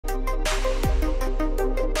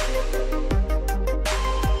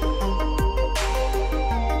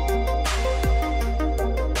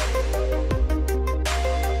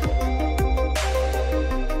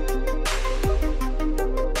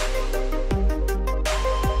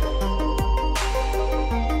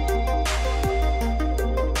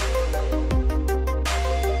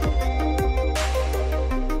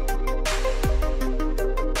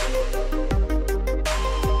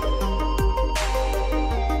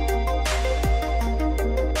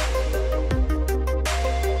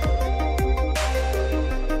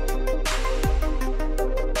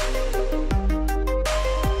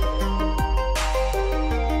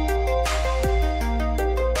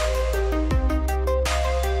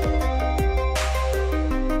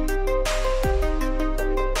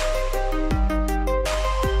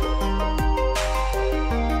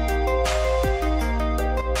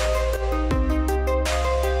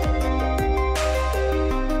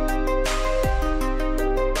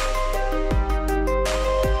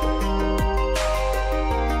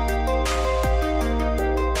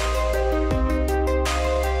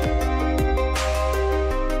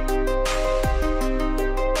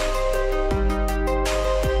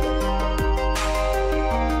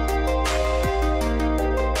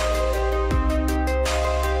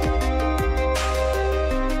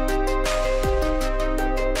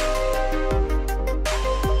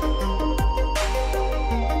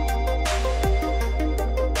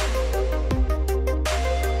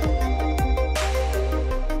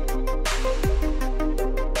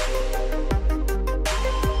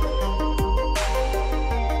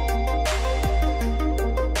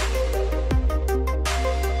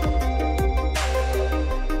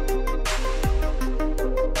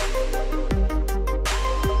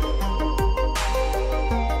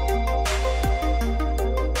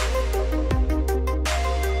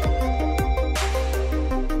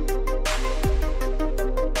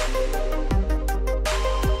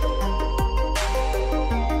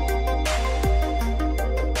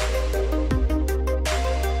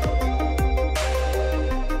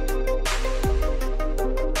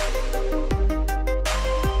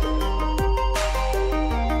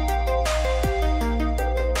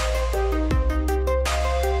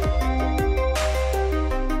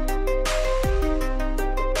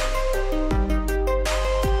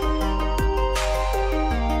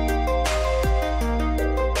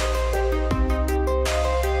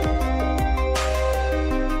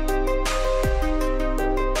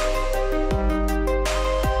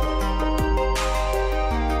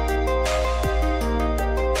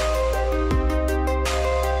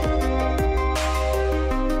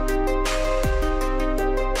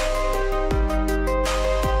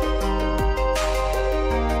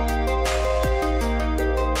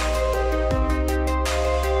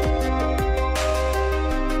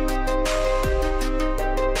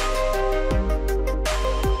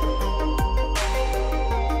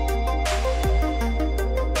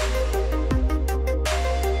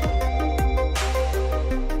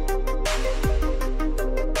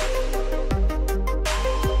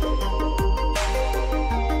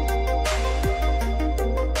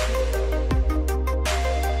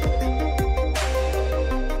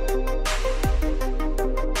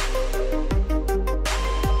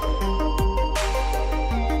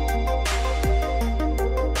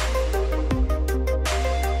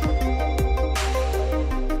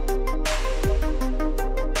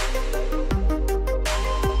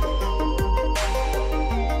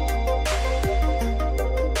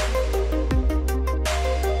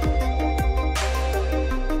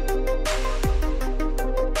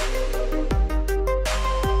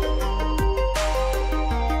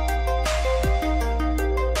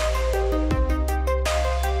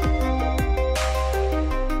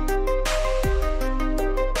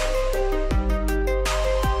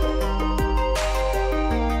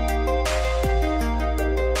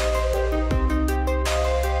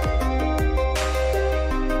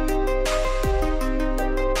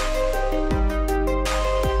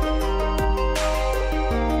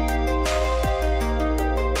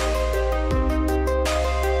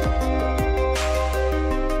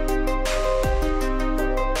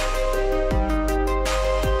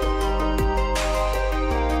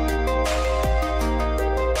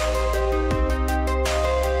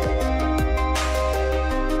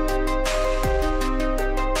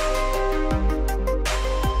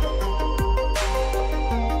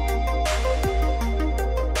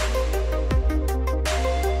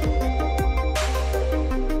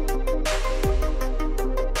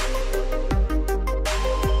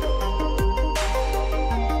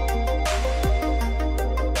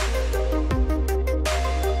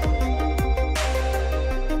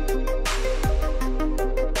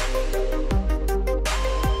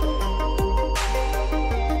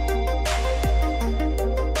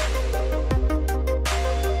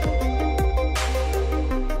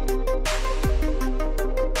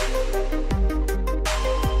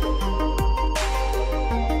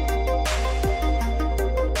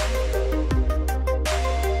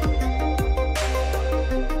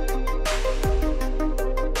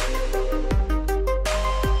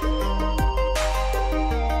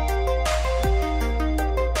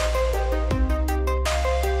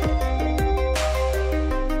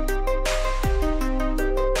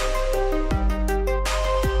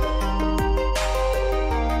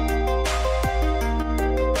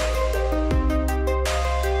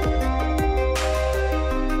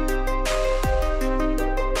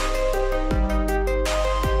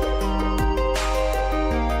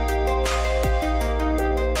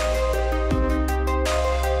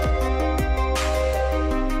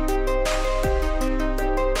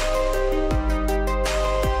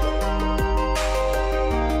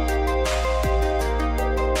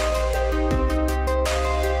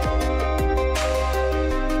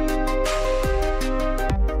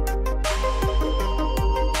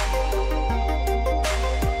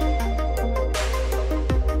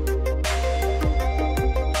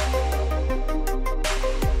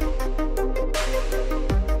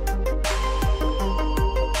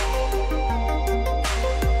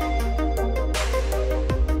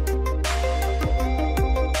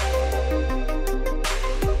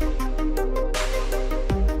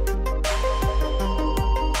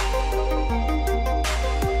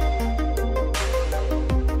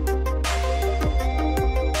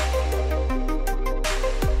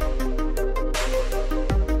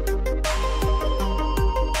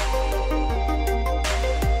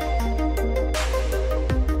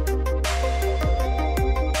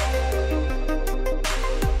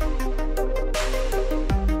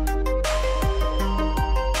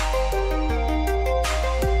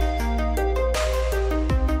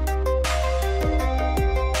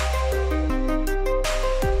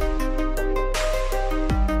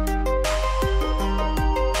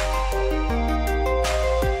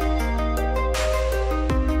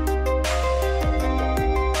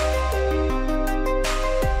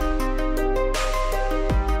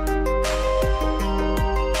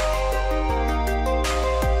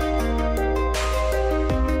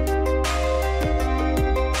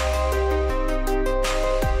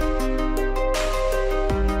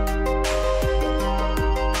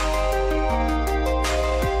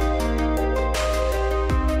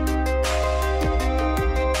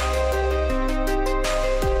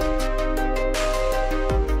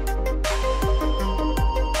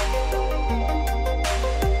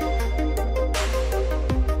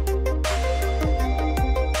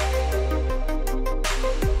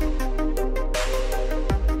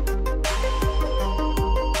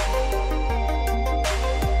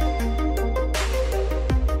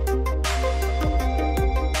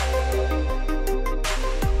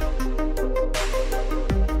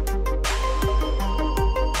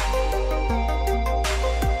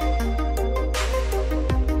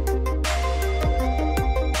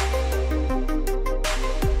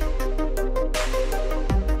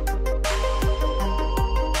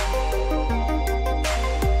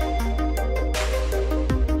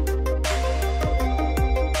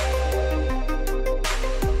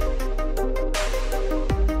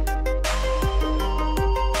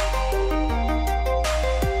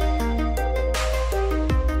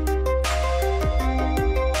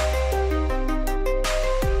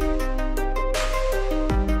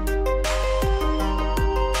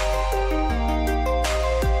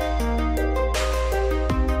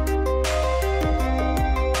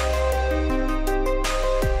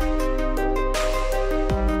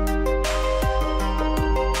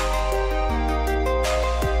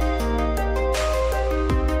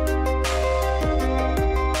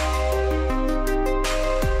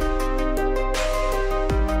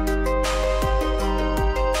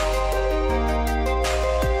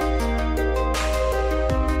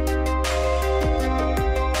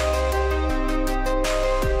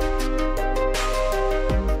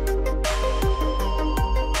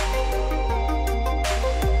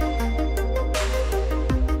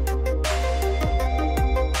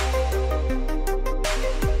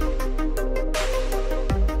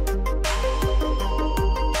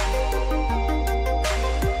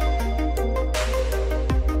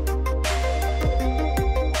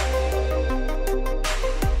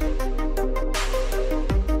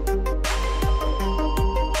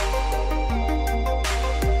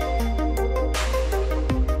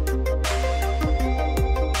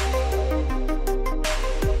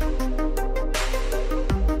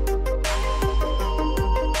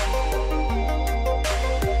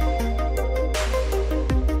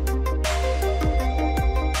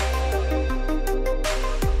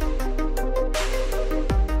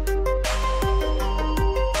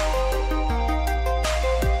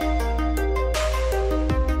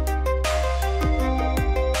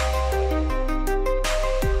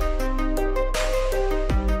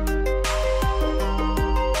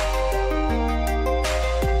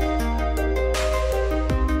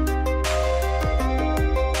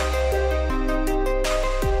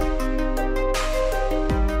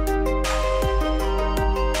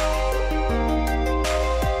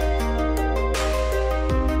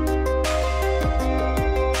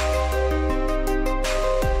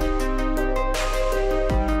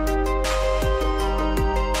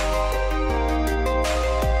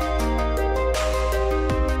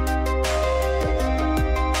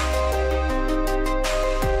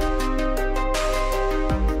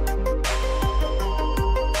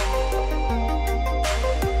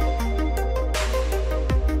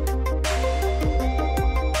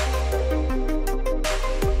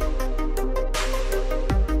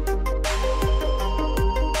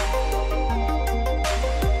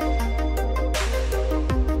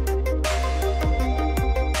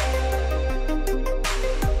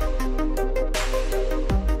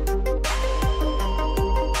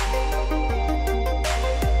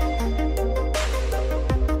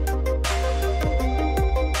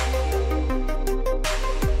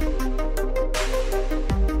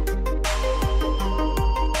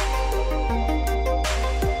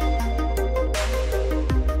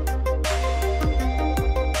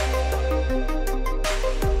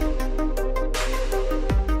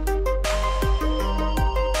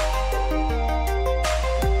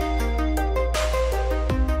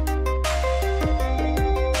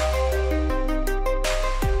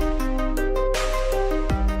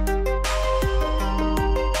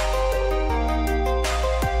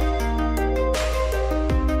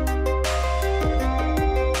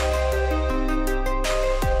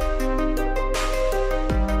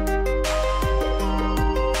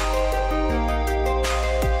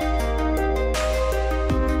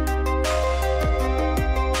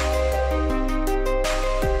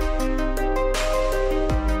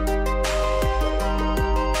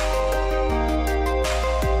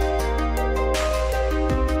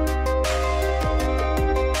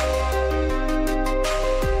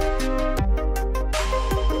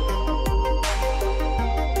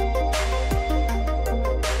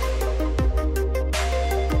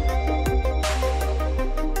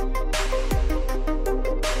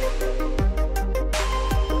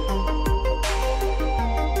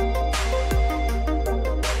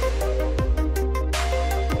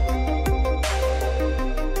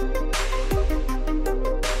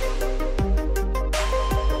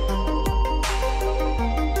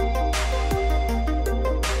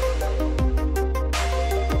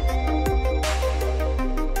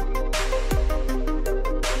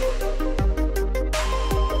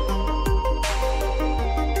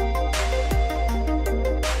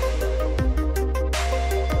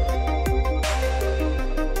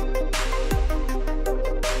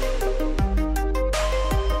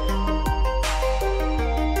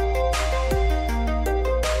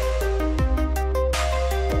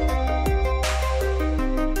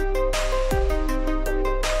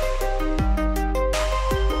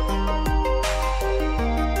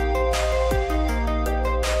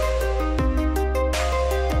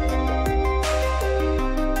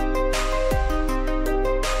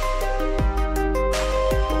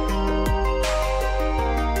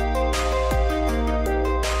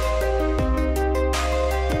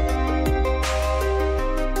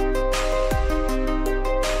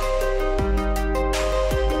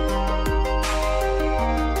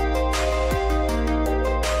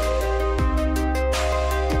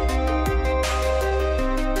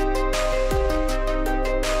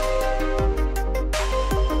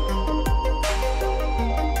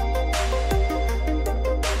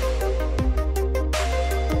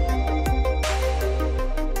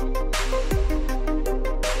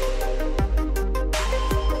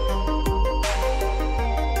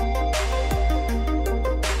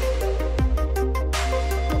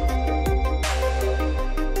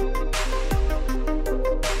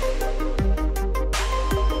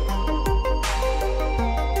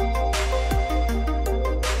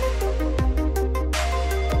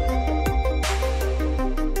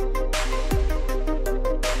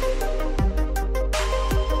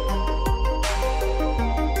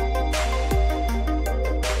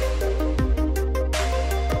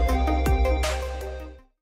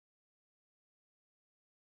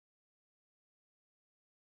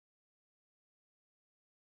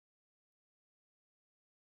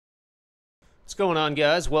What's going on,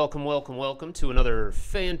 guys? Welcome to another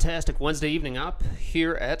fantastic Wednesday evening op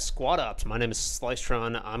here at Squad Ops. My name is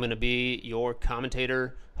Slicetron. I'm going to be your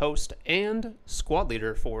commentator, host, and squad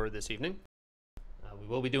leader for this evening. We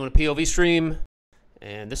will be doing a POV stream,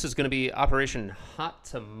 and this is going to be Operation Hot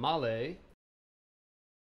Tamale.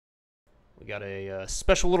 We got a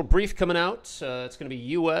special little brief coming out. It's going to be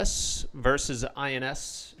US versus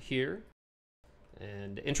INS here.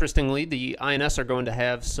 And interestingly, the INS are going to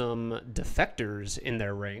have some defectors in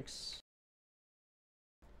their ranks.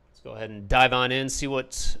 Let's go ahead and dive on in, see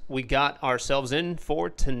what we got ourselves in for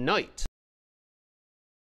tonight.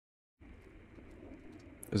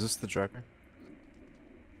 Is this the driver?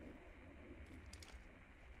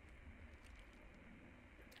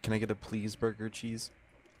 Can I get a please burger cheese?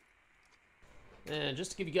 And just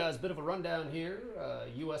to give you guys a bit of a rundown here,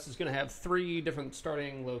 US is going to have 3 different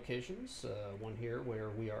starting locations. One here where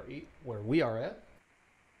we are at.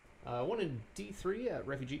 One in D3 at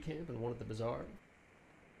Refugee Camp and one at the Bazaar.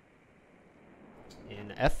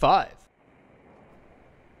 In F5.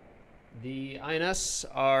 The INS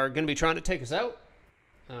are going to be trying to take us out.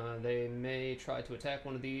 They may try to attack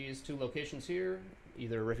one of these 2 locations here,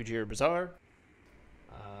 either Refugee or Bazaar.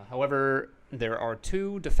 However, there are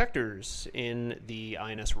 2 defectors in the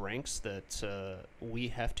INS ranks that we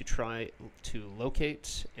have to try to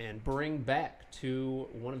locate and bring back to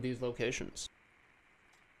one of these locations.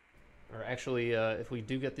 Or actually, if we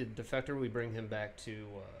do get the defector, we bring him back to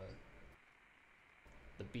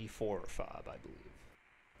the B4 fob, I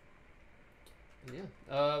believe.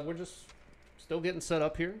 Yeah, we're just still getting set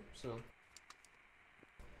up here. So,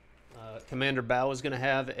 Commander Bao is going to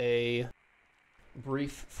have a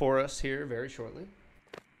brief for us here very shortly.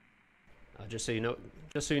 Just so you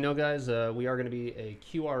know, guys, we are going to be a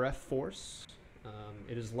QRF force.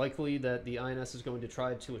 It is likely that the INS is going to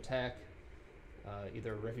try to attack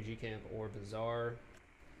either Refugee Camp or Bazaar.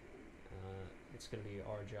 It's going to be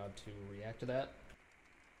our job to react to that.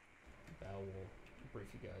 Bao will brief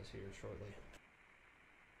you guys here shortly.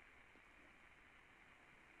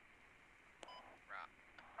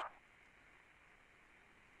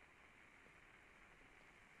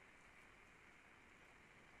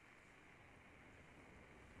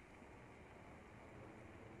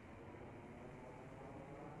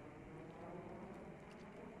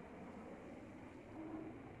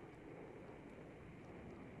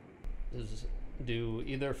 Do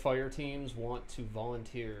either fire teams want to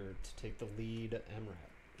volunteer to take the lead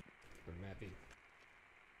MRAP or MAPI?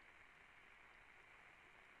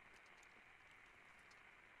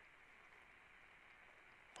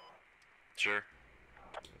 Sure.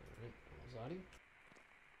 Alright, Azadi.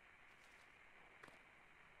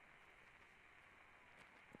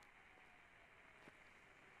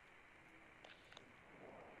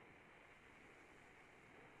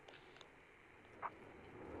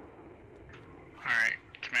 Alright,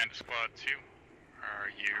 Commander Squad 2, are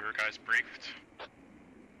you guys briefed?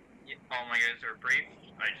 Yeah, all my guys are briefed.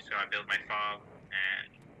 I just gotta build my fob and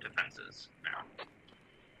defenses now.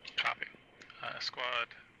 Copy. Squad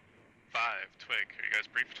 5, Twig, are you guys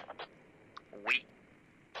briefed? We.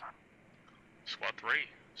 Squad 3,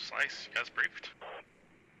 Slice, you guys briefed?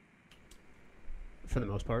 For the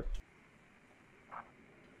most part.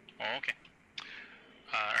 Oh, okay.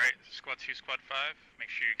 Alright, Squad 2, Squad 5, make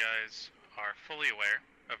sure you guys are fully aware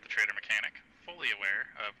of the trader mechanic, fully aware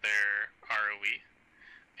of their ROE,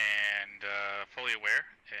 and fully aware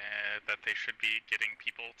that they should be getting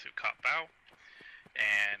people to cop bow,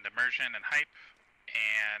 and immersion and hype,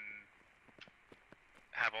 and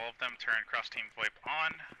have all of them turn cross-team VoIP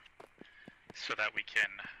on, so that we can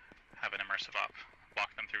have an immersive op.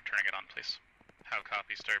 Walk them through turning it on, please. How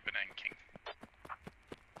copy, Sturban and King.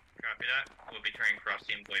 Copy that. We'll be turning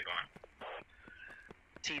cross-team VoIP on.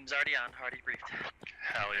 Team's already on, already briefed.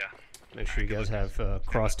 Hell yeah. Make sure you guys have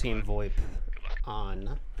cross-team VoIP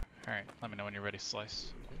on. Alright, let me know when you're ready,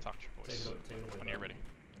 Slice. Talk to your voice Take it away, when you're ready.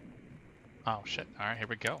 Oh shit, alright, here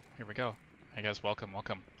we go. Hey guys, welcome.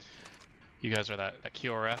 You guys are that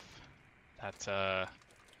QRF,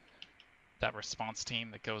 that response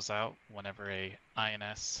team that goes out whenever a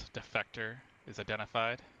INS defector is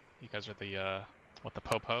identified. You guys are the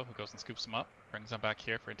Popo who goes and scoops them up, brings them back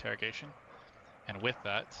here for interrogation. And with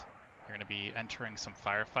that, you're going to be entering some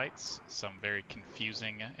firefights, some very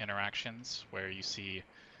confusing interactions where you see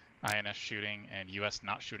INS shooting and US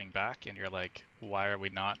not shooting back, and you're like, why are we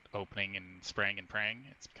not opening and spraying and praying?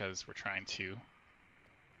 It's because we're trying to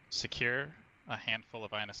secure a handful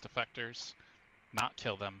of INS defectors, not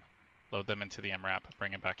kill them, load them into the MRAP,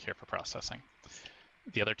 bring them back here for processing.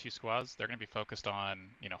 The other 2 squads, they're going to be focused on,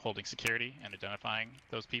 holding security and identifying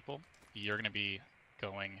those people. You're going to be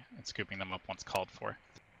going and scooping them up once called for.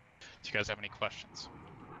 Do you guys have any questions?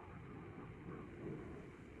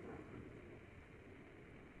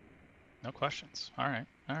 No questions. All right.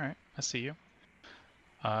 I see you.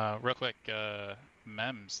 Real quick,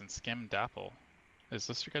 Mems and Skim Dapple. Is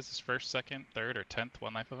this your guys' first, second, third, or 10th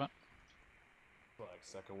One Life event? Like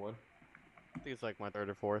second one. I think it's like my third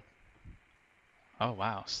or fourth. Oh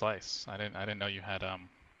wow, Slice. I didn't know you had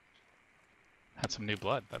some new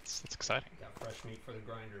blood. That's exciting. Got fresh meat for the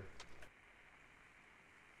grinder.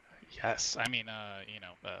 Yes, I mean,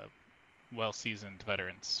 well-seasoned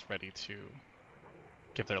veterans ready to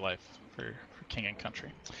give their life for king and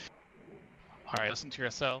country. All right, listen to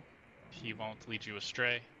your SL. He won't lead you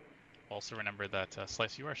astray. Also remember that,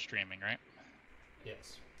 Slice, you are streaming, right?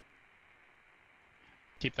 Yes.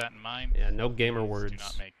 Keep that in mind. Yeah, no gamer Please words. Do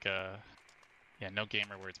not make, yeah, no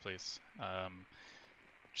gamer words, please.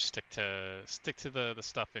 Just stick to the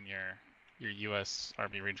stuff in your U.S.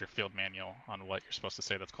 Army Ranger Field Manual on what you're supposed to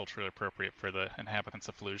say that's culturally appropriate for the inhabitants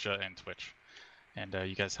of Fallujah and Twitch. And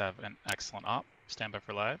you guys have an excellent op. Stand by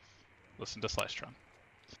for live. Listen to Slicetron.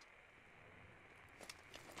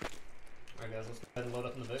 Alright guys, let's go ahead and load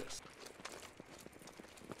up in the VIX.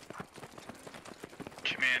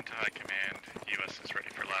 Command to High Command, US is ready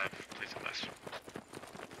for live. Please advise.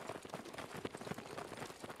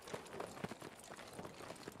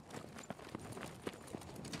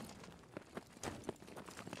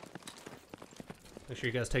 Make sure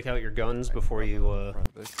you guys take out your guns before you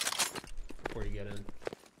get in.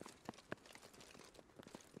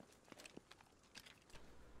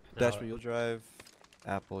 Dashman, you'll drive.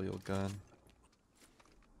 Apple, you'll gun.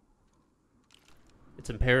 It's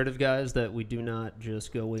imperative, guys, that we do not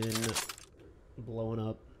just go in blowing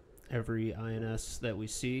up every INS that we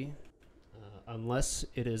see, unless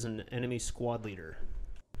it is an enemy squad leader.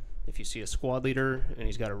 If you see a squad leader and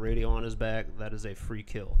he's got a radio on his back, that is a free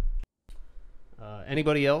kill.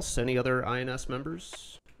 Anybody else, any other INS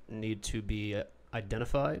members, need to be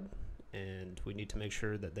identified, and we need to make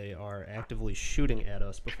sure that they are actively shooting at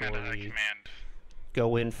us before we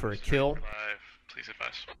go in for a kill. Live. Please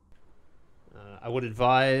advise. I would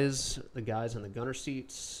advise the guys in the gunner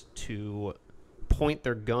seats to point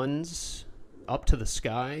their guns up to the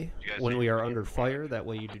sky when we are under fire. That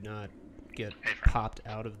way you do not get popped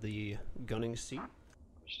out of the gunning seat.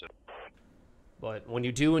 But when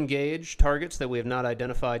you do engage targets that we have not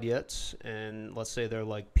identified yet, and let's say they're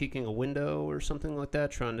like peeking a window or something like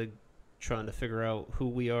that, trying to figure out who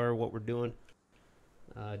we are, what we're doing,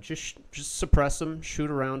 just suppress them, shoot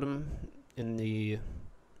around them in the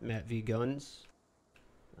Mat V guns.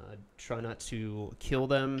 Try not to kill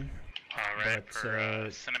them, Alright, but for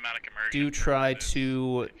cinematic immersion do try purposes,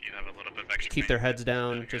 to if you have a little bit of extra keep their heads bandwidth,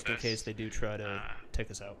 down just in this. case they do try to take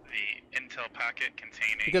us out. The intel packet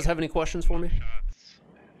containing You guys have any questions for me? shots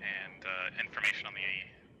and information on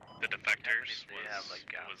the defectors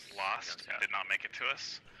was lost and did not make it to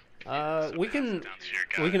us. So We pass it can down to your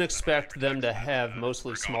guys, we can and expect we'll them to protect have we're mostly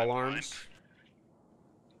going small in arms. blind.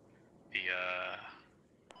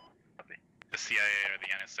 The CIA or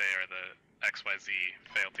the NSA or the XYZ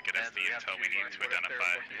failed to get us the intel we need to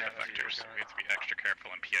identify the defectors. We have to be extra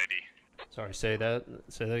careful in PID. Sorry, say that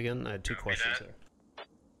again. I had two questions that? there.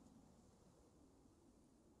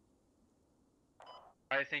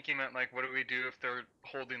 I think he meant, like, what do we do if they're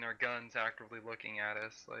holding their guns actively looking at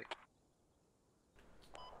us, like,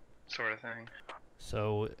 sort of thing.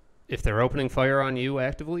 So if they're opening fire on you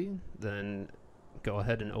actively, then go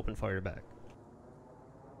ahead and open fire back.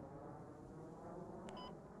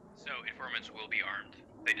 So informants will be armed.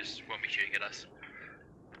 They just won't be shooting at us.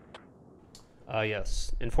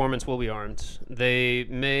 Yes, informants will be armed. They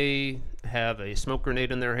may have a smoke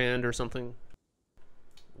grenade in their hand or something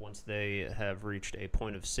once they have reached a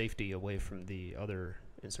point of safety away from the other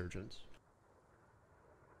insurgents.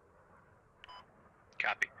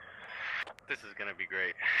 Copy. This is gonna be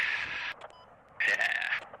great.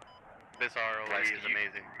 Yeah. This ROE is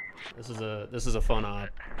amazing. This is a fun op.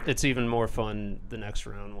 It's even more fun the next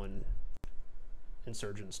round when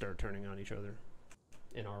insurgents start turning on each other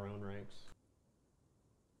in our own ranks.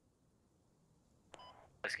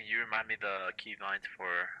 Can you remind me the key lines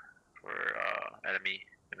for enemy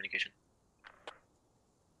communication?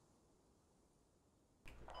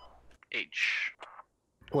 H.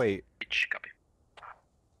 Wait. H. Copy.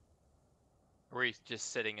 Were you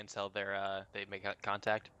just sitting until they make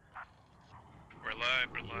contact? We're live,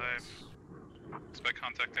 we're live. Expect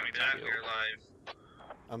contact anytime. Yeah, you're live.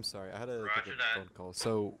 I'm sorry, I had to Roger take a that. phone call.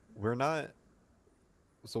 So we're not.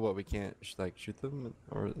 So what? We can't like shoot them,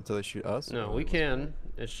 or until they shoot us? No, or we what's can.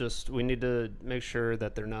 It's just we need to make sure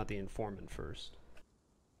that they're not the informant first.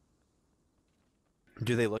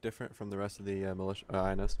 Do they look different from the rest of the militia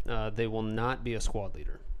INS? They will not be a squad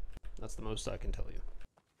leader. That's the most I can tell you.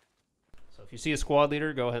 So if you see a squad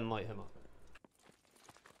leader, go ahead and light him up.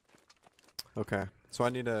 Okay. So I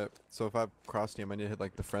need to. So if I cross team, I need to hit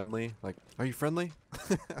like the friendly. Like, are you friendly?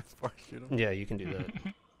 Before I shoot him. Yeah, you can do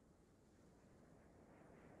that.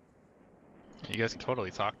 You guys can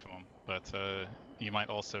totally talk to them, but you might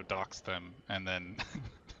also dox them, and then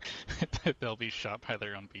they'll be shot by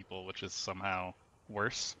their own people, which is somehow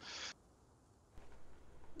worse.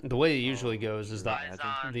 The way it usually goes is that Eyes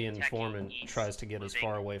on the attacking informant east, tries to get as moving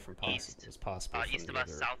far away from east, as possible from east the of us,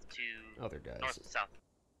 other, south to other guys. north to south.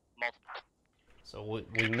 Multiple. So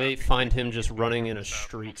we may find him just running in a South,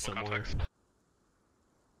 street multiple somewhere.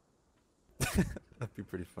 contacts. That'd be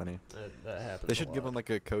pretty funny. That happens. They should give him like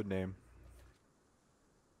a code name.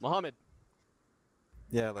 Mohammed.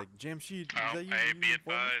 Yeah, like Jamshid. Is that you? Hey, You be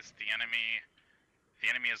informant? advised, the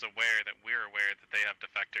enemy is aware that we're aware that they have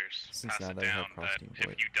defectors. Since Pass now it they have down cross that team if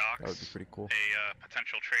void. you dox That would be pretty cool. a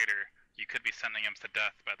potential traitor, you could be sending them to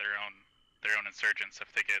death by their own insurgents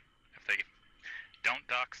if they don't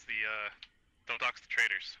dox the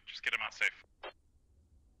traitors. Just get them out safe.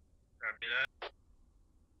 Copy that.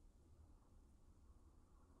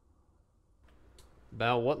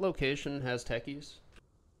 Bal, what location has techies?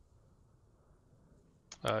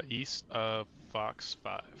 East of Fox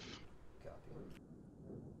 5.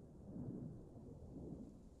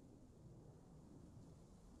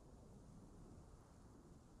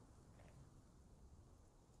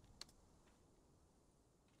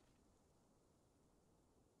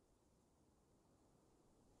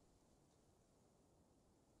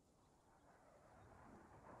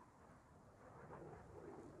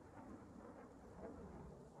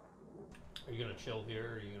 Are you gonna chill here,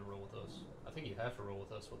 or are you gonna roll with us? I think you have to roll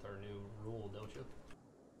with us with our new rule, don't you?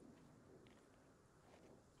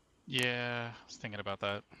 Yeah, I was thinking about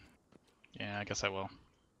that. Yeah, I guess I will.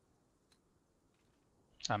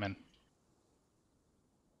 I'm in.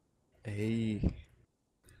 Hey,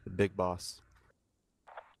 the big boss.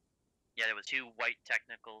 Yeah, there was 2 white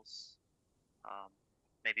technicals.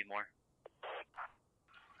 Maybe more.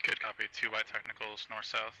 Good copy. 2 white technicals,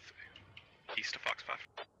 north-south, east of Fox 5.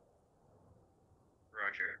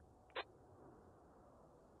 Roger.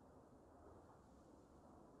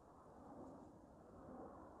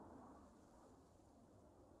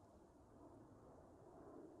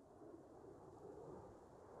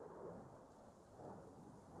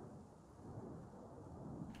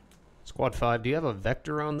 Squad 5, do you have a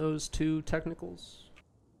vector on those 2 technicals?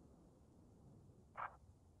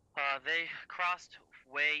 They crossed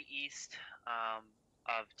way east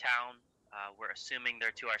of town. We're assuming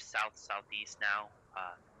they're to our southeast now.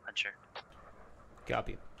 Unsure.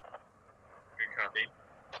 Copy. Good copy.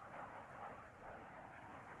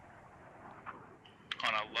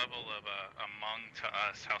 On a level of among to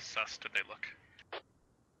us, how sus did they look?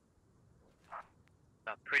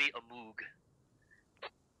 Pretty amoog.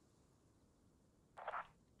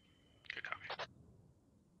 Good copy.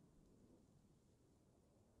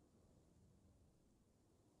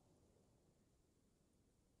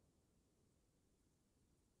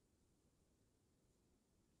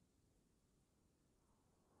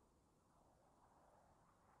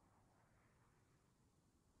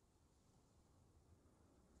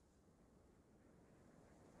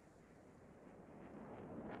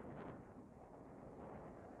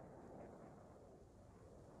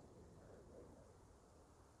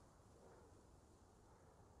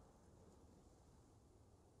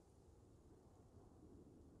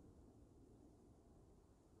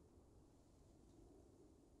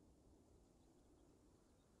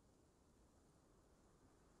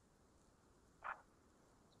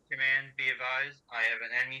 Command, be advised, I have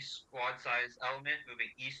an enemy squad-sized element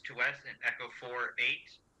moving east to west in Echo 4-8.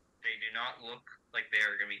 They do not look like they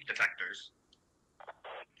are going to be defectors.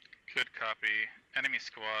 Good copy. Enemy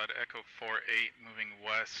squad, Echo 4-8, moving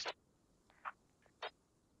west.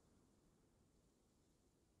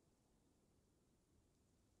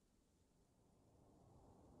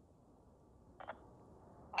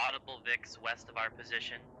 Audible Vix west of our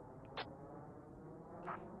position.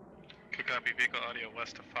 Good copy. Vehicle audio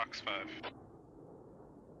west of Fox 5.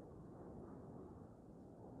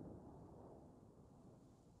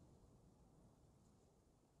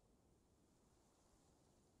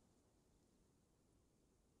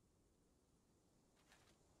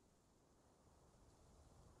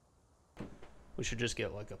 We should just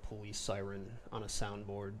get like a police siren on a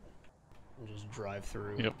soundboard and just drive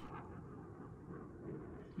through. Yep.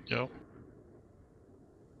 Yep.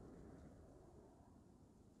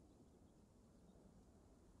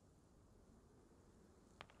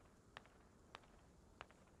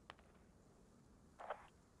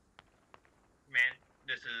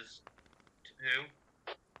 is 2.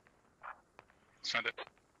 Send it.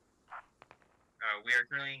 We are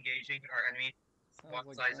currently engaging our enemy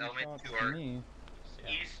size element to our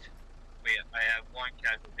east. I have 1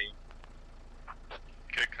 casualty.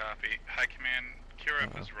 Good copy. High command,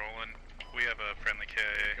 QRF is rolling. We have a friendly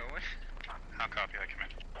KIA. Going? How copy, high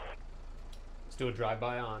command? Let's do a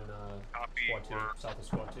drive-by on Copy, Squad 2, we're- south of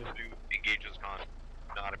Squad 2. Engage does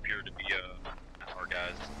not appear to be our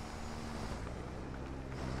guys.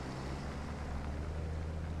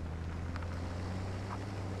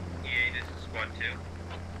 EA, this is Squad 2.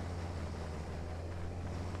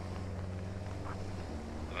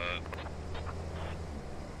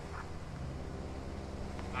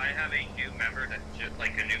 I have a new member that just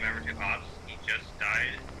a new member to Ops. He just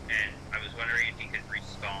died, and I was wondering if he could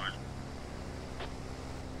respawn.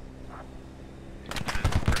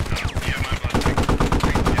 Yeah, my blessing.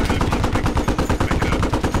 Yeah, my blessing. Pick it up.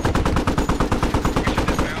 We should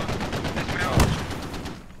dismount. Dismount.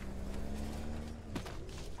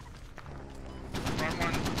 Front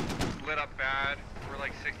one lit up bad. We're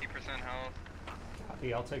like 60% health.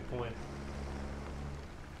 Copy, I'll take point.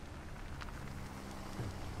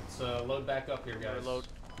 Let's load back up here, guys. Load.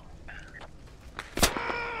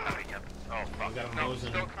 Copy, yep. Oh, We fuck. got a No, Mosin.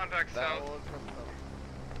 still contact south.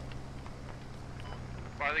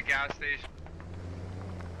 By the gas station.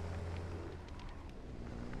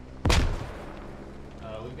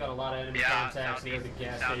 We've got a lot of enemy contacts near the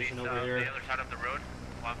gas station over here. The other side of the road,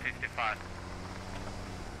 155.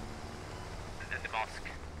 In the mosque.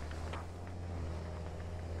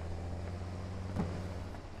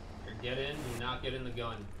 Get in, do not get in the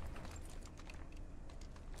gun.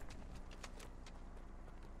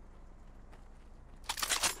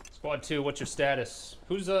 Squad 2, what's your status?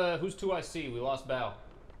 Who's 2IC? We lost Bao.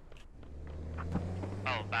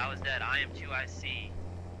 Oh, Bao is dead. I am 2IC.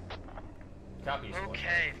 Copy, Squad.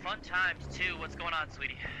 Okay, fun times 2. What's going on,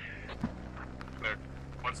 sweetie? Clear.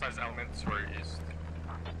 One size elements or east.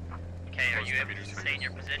 Okay, are you able to stay in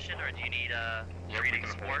your position, or do you need breathing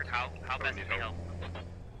support? How best can we help?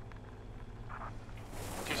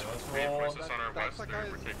 Just let's reinforce roll. us on our That's west like there.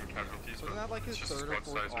 his- We're taking casualties, Isn't but that like his it's just third or squad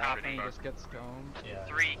fourth size op retreating and he back. just gets stoned? Yeah.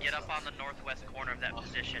 3, get up on the northwest corner of that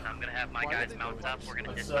position. I'm gonna have my Why did guys they mount go up. We're gonna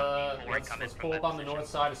Let's dismount before I come in let's from pull that up on the position. north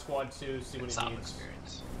side of Squad 2, see what he Solid needs.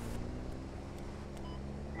 experience.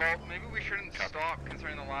 Well, maybe we shouldn't stop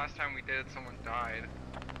considering the last time we did someone died.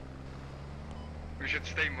 We should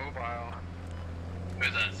stay mobile.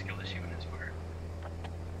 There's a skill issue in his part.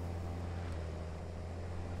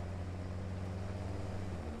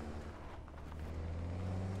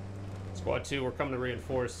 Squad 2, we're coming to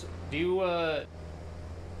reinforce. Do you have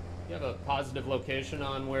a positive location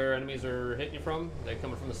on where enemies are hitting you from? Are they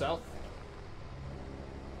coming from the south?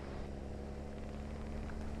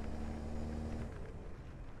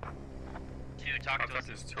 Talk to us. Contact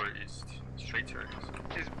is to our east. Straight to our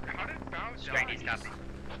east. How did Bao Straight die? east, copy.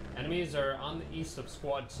 Enemies are on the east of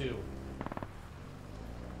Squad 2.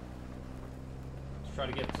 Let's try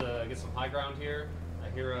to get some high ground here. I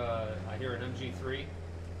hear an MG3.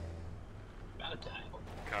 About to die.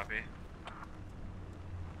 Copy.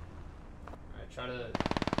 Alright, try to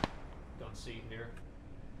go and see here.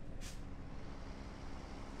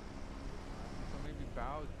 So maybe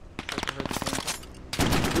Bao said to her the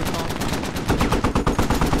same time.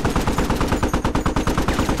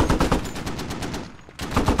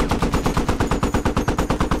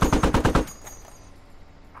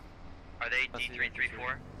 Are they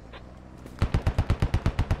D334?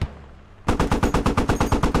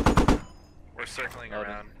 We're circling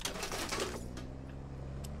around.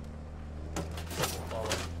 Follow.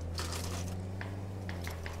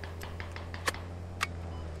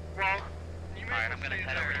 Well, you may Alright, as I'm well gonna stay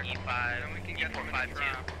head over to there, E5, then we can get them in the E452.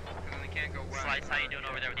 trap, and then they can't go west. Slice, how you doing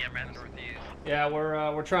over there with the MREMs? Northeast. Yeah,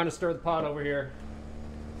 we're trying to stir the pot over here.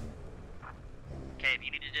 Okay, if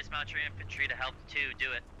you need to dismount your infantry to help too,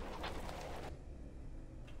 do it.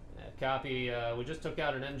 Copy. We just took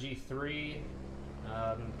out an MG3.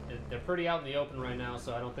 They're pretty out in the open right now,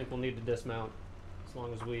 so I don't think we'll need to dismount as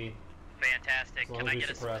long as we. Fantastic. As long Can as I we get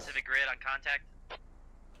a suppress. specific grid on contact?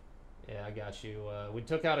 Yeah, I got you. We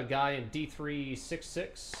took out a guy in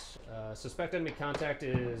D366. Suspect enemy contact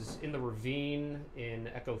is in the ravine in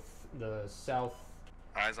the south.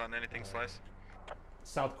 Eyes on anything, Slice?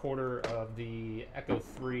 South quarter of the Echo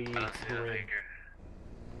 3 I don't see the grid. figure.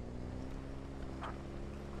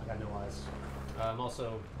 I got no eyes. I'm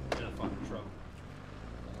also in a fucking truck.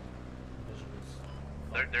 Vision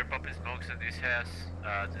is They're popping smokes at this house,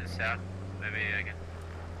 to the south. Maybe again.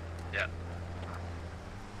 Yeah.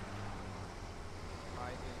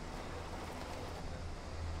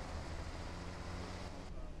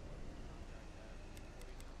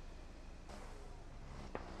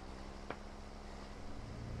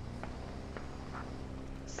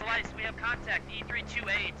 Slice, we have contact.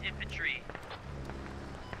 E328 infantry.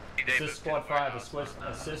 Assist squad 5.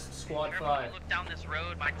 Assist squad 5. Look down this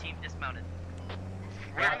road. My team dismounted.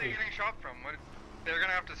 Where are Copy. they getting shot from? What? They're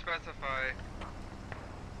gonna have to specify.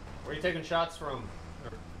 Where are you taking shots from?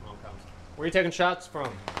 Or, wrong comms. Where are you taking shots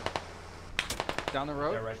from? Down the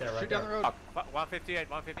road? Yeah, right there, right Shoot there. down the road. 158,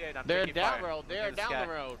 158. I'm They're taking down fire. the road. They're down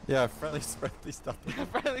the road. Yeah, friendly stuff.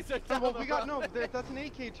 Friendlies are down Well, the we got road. no. That's an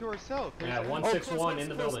AK to ourselves. Yeah, There's- 161 in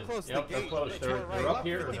the building. Close, Yep, the they're gate. close. To They're our right, up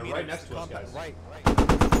here. They're 50 right meters, next to us, combat, guys. Right.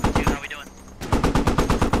 Dude, how we doing?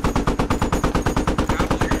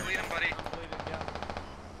 You're bleeding, buddy. I'm bleeding, yeah.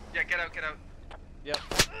 Yeah, get out, get out. Yep.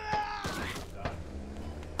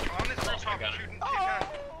 On this rooftop, shooting. Oh!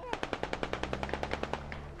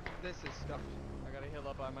 This is stuffed. I gotta heal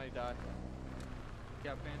up. I might die.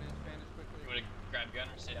 Yeah, bandage quickly. You want to grab a gun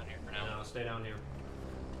or stay down here for now? No, stay down here.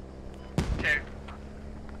 Okay.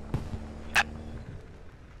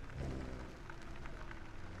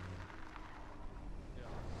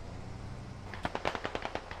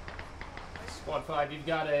 Squad 5, you've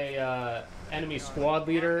got a enemy squad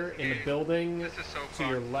leader in the building This is so to fun.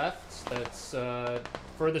 your left. That's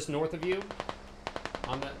furthest north of you.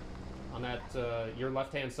 On that your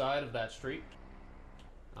left-hand side of that street.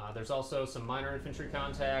 There's also some minor infantry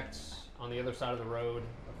contact on the other side of the road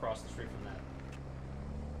across the street from that.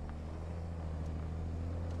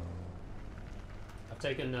 I've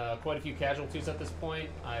taken quite a few casualties at this point.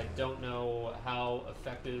 I don't know how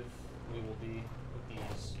effective we will be with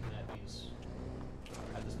these nappies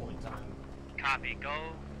at this point in time. Copy. Go.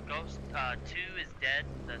 2 is dead.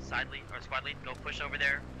 The side lead or squad lead. Go push over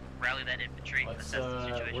there. Rally that infantry. Let's, Assess the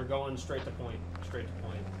situation. we're going straight to point. Straight to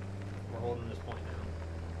point. We're holding this point now.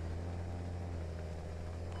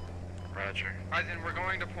 Roger. As in, we're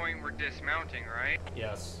going to point, we're dismounting, right?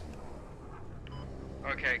 Yes.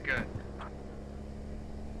 Okay, good.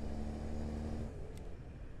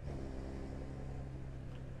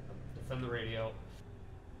 Defend the radio.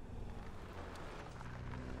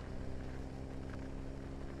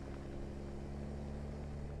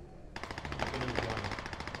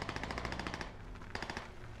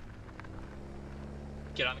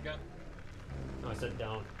 Get on the gun. No, I said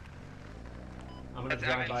down. I'm gonna That's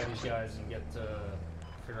drive by damage. these guys and get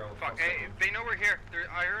figure out. Fuck, hey, they know we're here.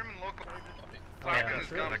 I heard them in local. Falcon is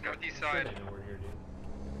gone, northeast side. They know we're here,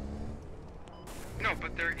 dude. No,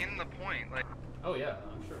 but they're in the point, like. Oh yeah,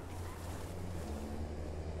 I'm sure.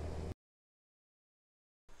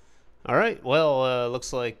 All right. Well,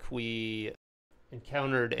 looks like we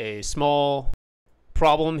encountered a small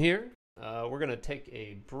problem here. We're gonna take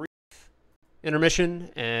a brief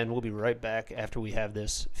intermission, and we'll be right back after we have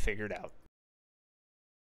this figured out.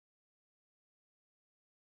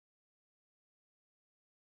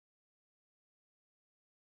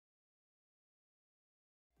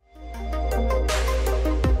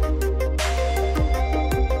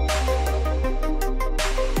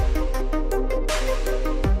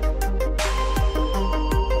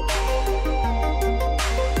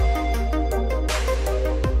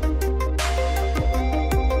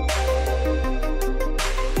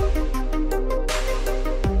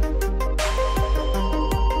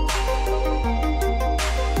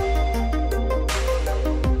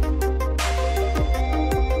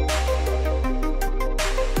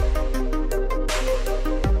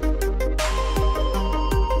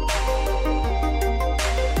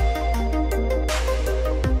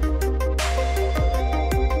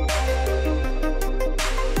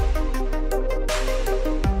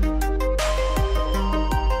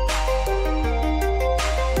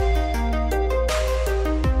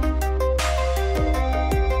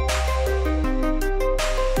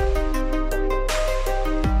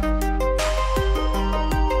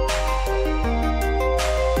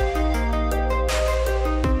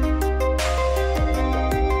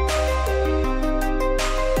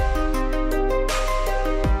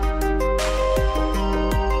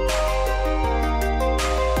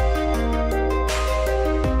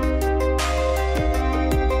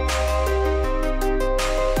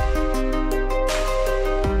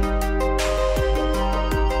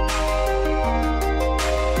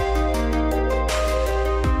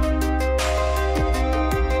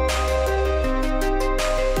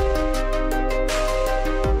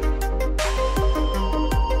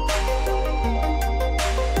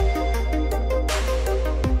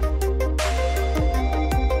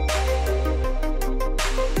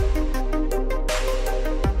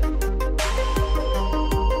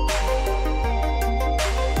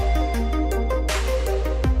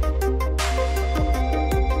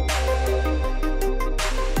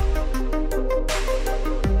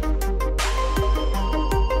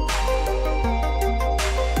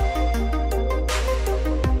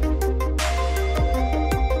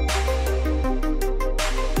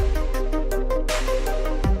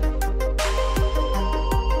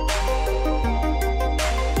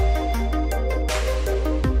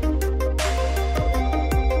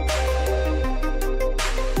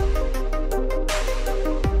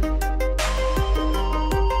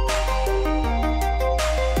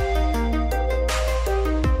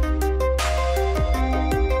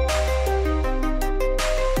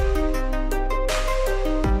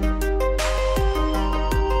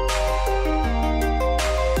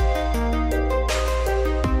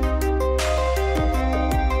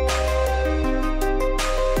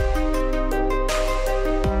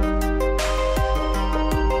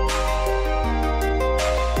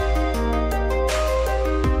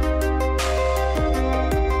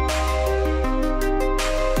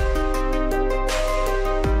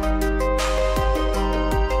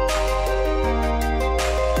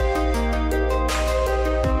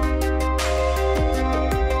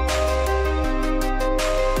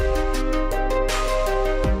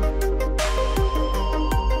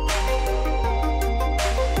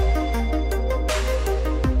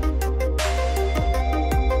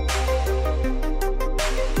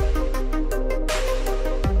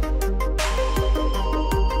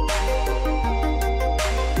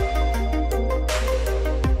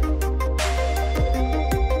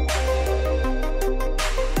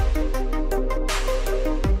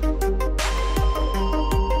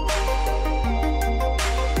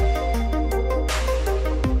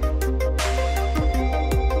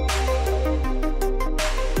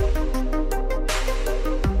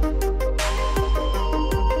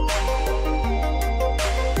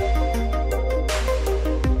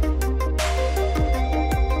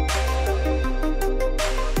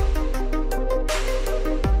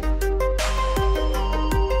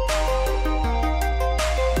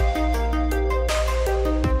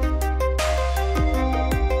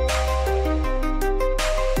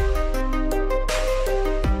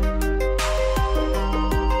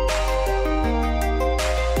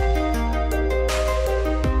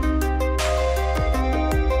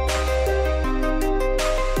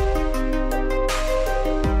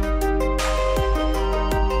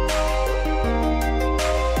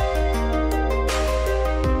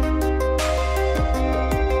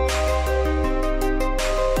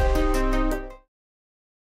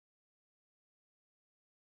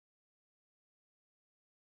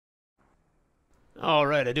 All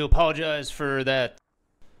right, I do apologize for that.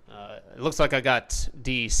 It looks like I got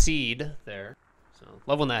DC'd there. So,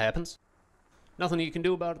 love when that happens. Nothing you can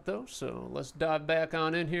do about it, though, so let's dive back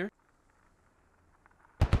on in here.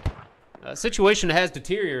 Situation has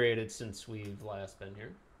deteriorated since we've last been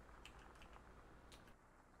here.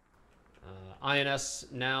 INS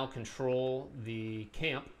now control the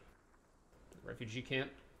camp, the refugee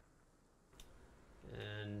camp,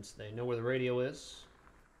 and they know where the radio is.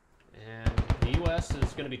 And the U.S.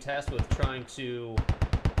 is going to be tasked with trying to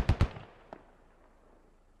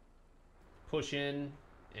push in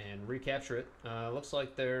and recapture it. Looks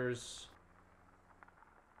like there's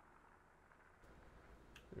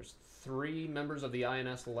 3 members of the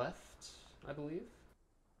INS left, I believe.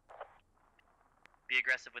 Be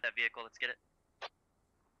aggressive with that vehicle. Let's get it.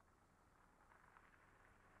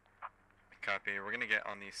 Copy. We're gonna get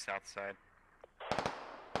on the south side.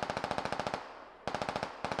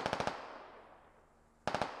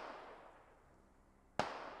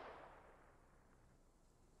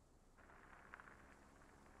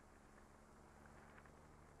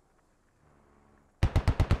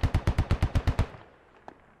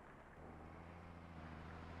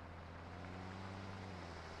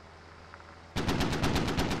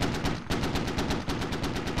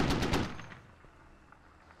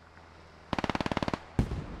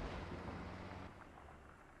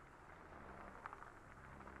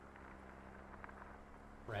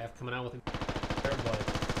 Raph coming out with a airblade.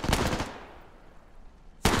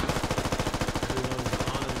 Everyone's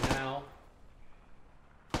on him now.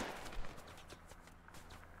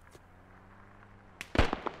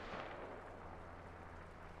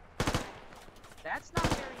 That's not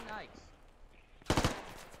very nice.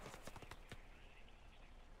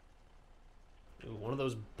 Ooh, one of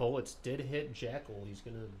those bullets did hit Jackal. He's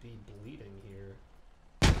gonna be bleeding here.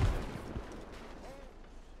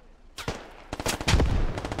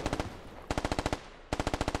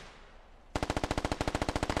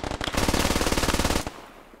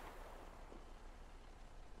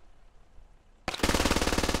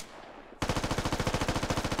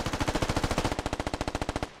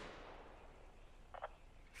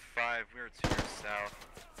 5, we are to your south.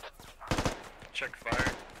 Check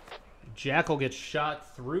fire. Jackal gets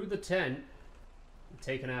shot through the tent,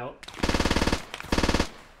 taken out.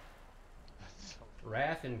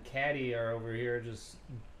 Raph and Caddy are over here just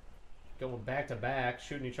going back to back,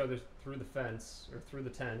 shooting each other through the fence, or through the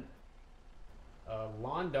tent.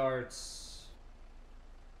 Lawn Darts.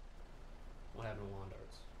 What happened to Lawn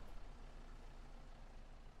Darts?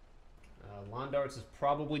 Lawn Darts is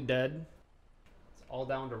probably dead. It's all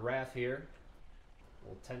down to Raph here.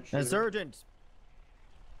 Little tent shooter. Insurgents,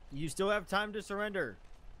 you still have time to surrender.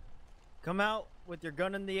 Come out with your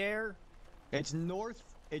gun in the air. It's north.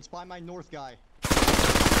 It's by my north guy.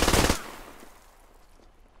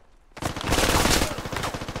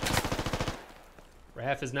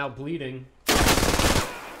 Raph is now bleeding.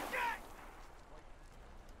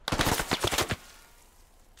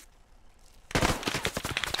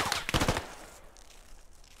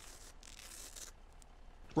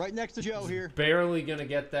 Right next to Joe here. Barely gonna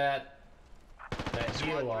get that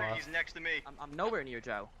heal off. He's next to me. I'm nowhere near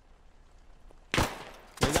Joe. They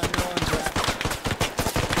got your arms wrapped.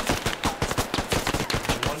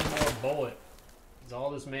 One more bullet is all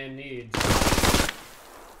this man needs.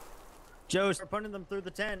 Joe, start punting them through the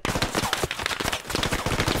tent.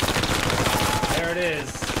 There it is.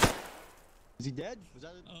 Is he dead? Was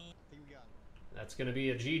that it? I think we got him. That's gonna be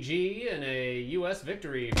a GG and a US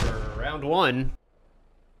victory for round 1.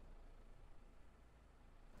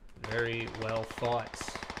 Very well fought.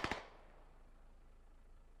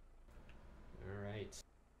 Alright.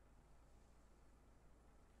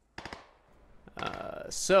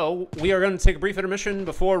 So, we are going to take a brief intermission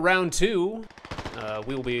before round 2.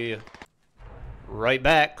 We will be right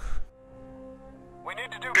back We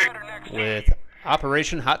need to do better next with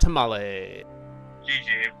Operation Hot Tamale.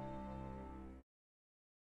 GG.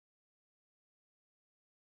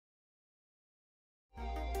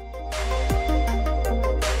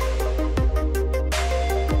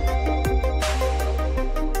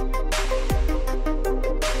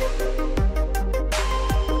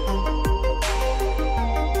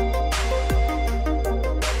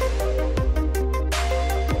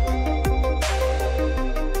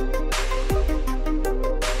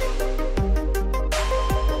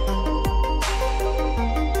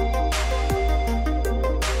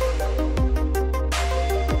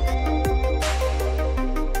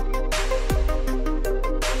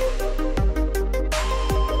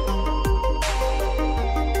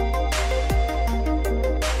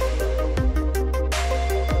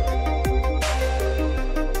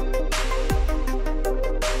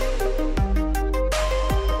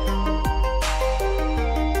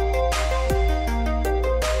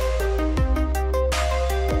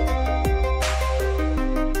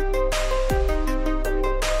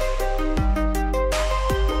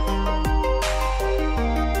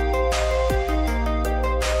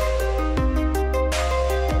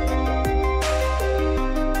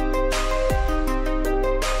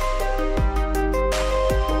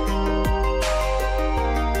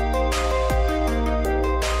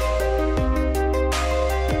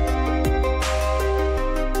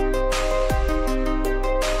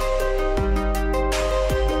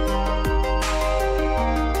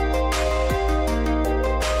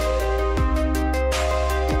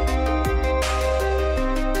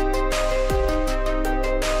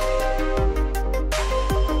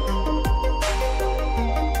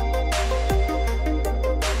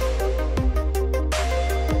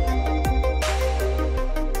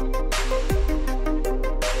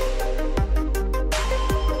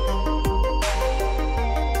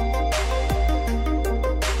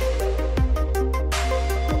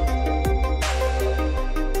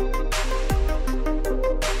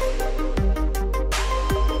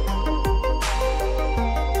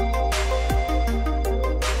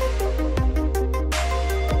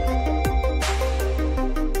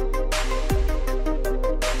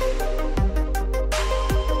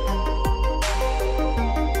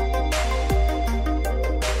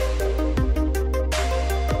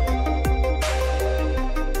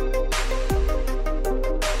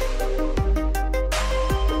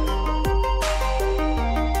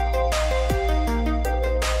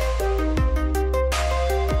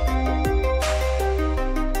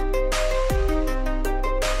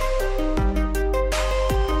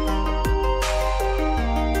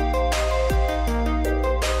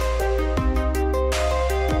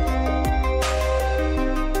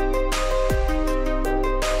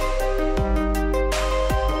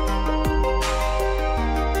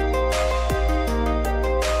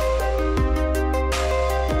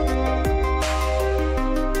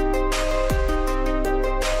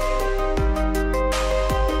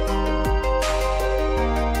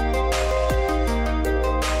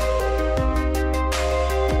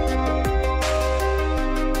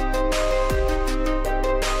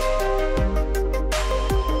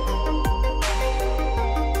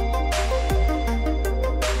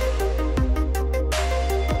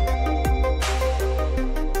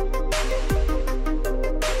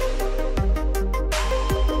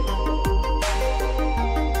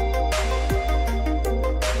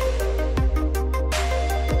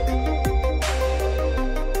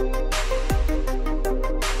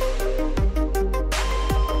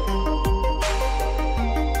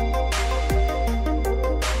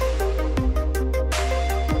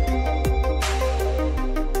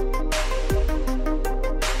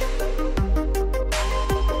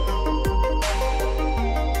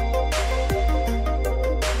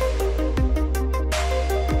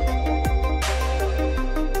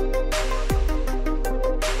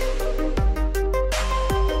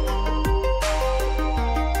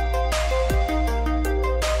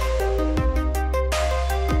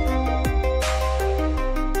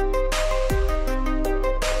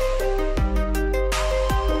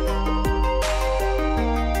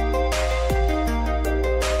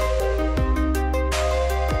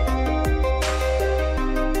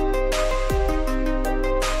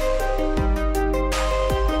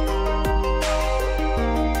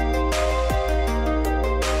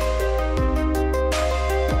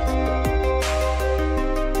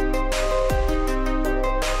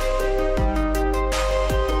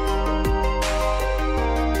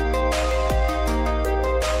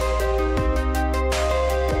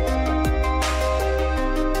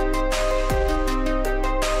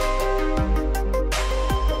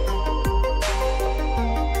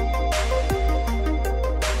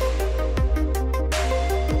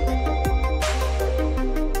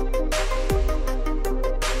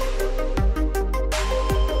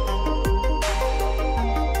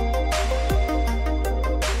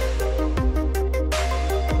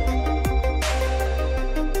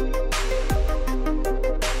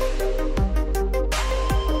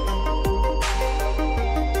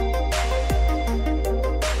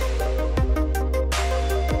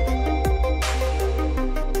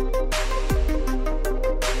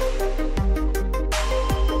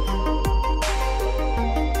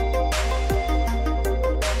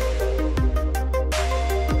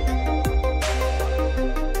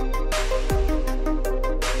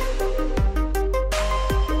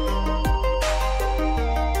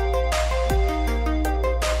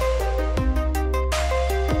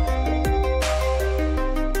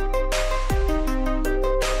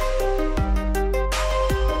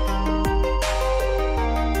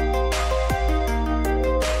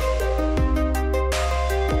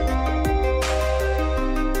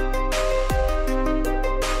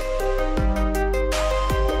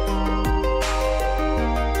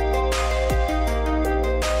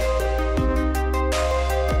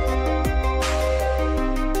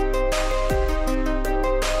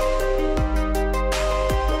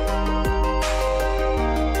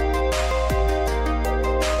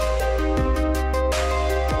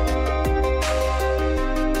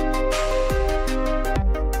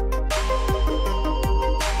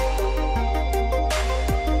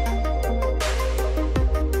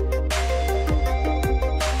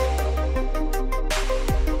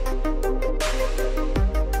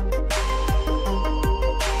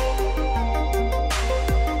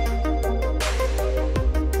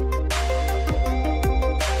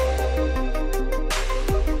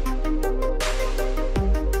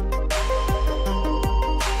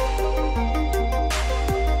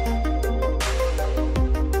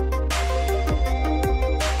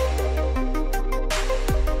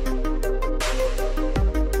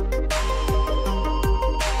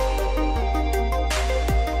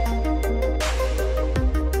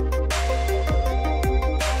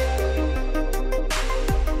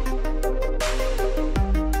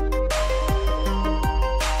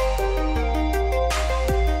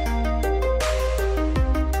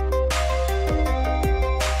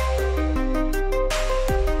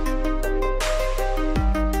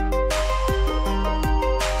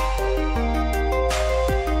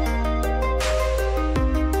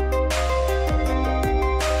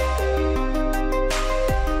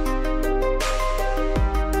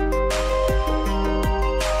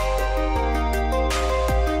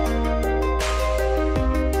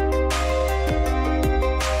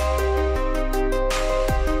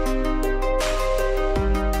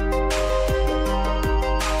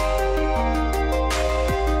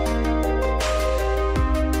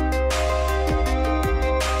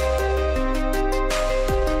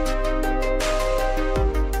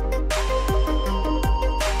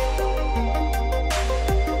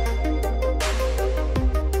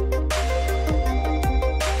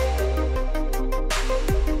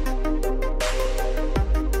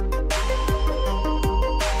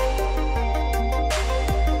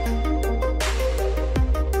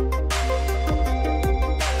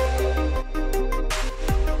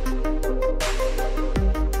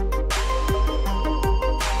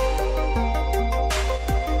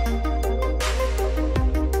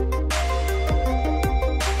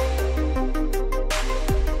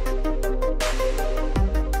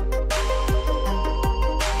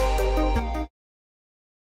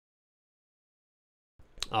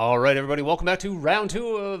 All right, everybody, welcome back to round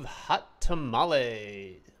 2 of Hot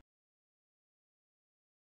Tamale.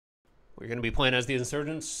 We're going to be playing as the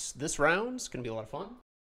insurgents this round. It's going to be a lot of fun.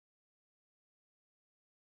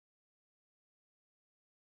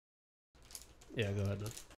 Yeah, go ahead, man.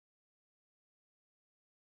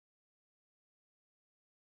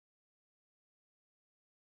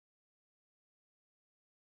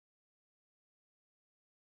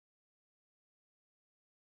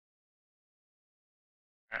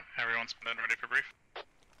 Alright, everyone's been ready for brief.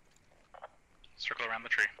 Circle around the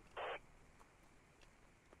tree.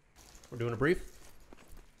 We're doing a brief.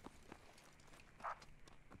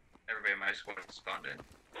 Everybody in my squad spawned in.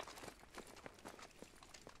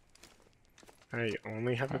 I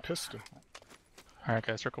only have a pistol. Alright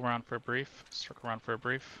guys, circle around for a brief. Circle around for a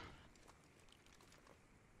brief.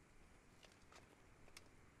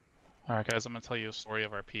 Alright guys, I'm gonna tell you a story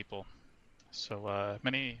of our people. So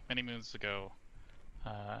many moons ago,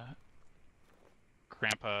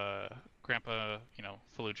 Grandpa,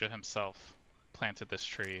 Fallujah himself planted this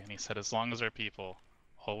tree, and he said as long as our people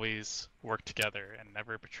always work together and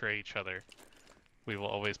never betray each other, we will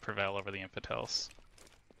always prevail over the infidels.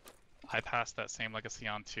 I pass that same legacy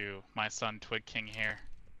on to my son Twig King here,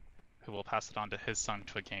 who will pass it on to his son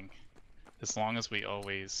Twig King. As long as we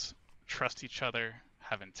always trust each other,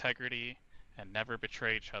 have integrity, and never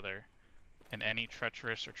betray each other in any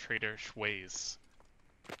treacherous or traitorous ways,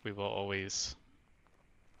 we will always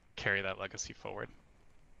carry that legacy forward.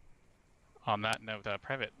 On that note,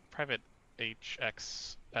 Private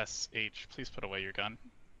HXSH, please put away your gun.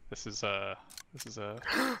 This is a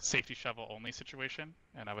safety shovel only situation,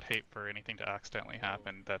 and I would hate for anything to accidentally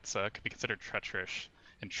happen that's could be considered treacherous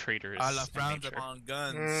and traitorous. I love in rounds nature. on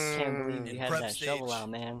guns. Can't believe you had that shovel out,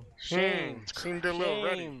 man. Shame. Seemed a little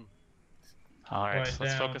ready. All right, so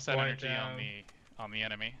let's down, focus that quiet energy down. on the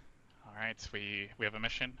enemy. All right, we have a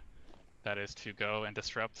mission. That is to go and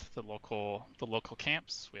disrupt the local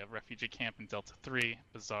camps. We have refugee camp in Delta 3,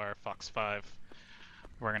 Bazaar, Fox 5.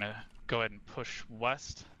 We're gonna go ahead and push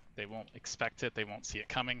west. They won't expect it. They won't see it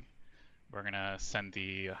coming. We're gonna send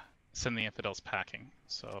the infidels packing.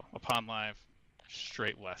 So upon live,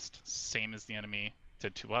 straight west, same as the enemy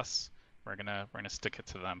did to us. We're gonna stick it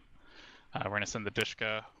to them. We're gonna send the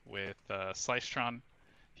Dishka with Slicetron.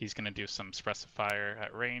 He's gonna do some suppressive fire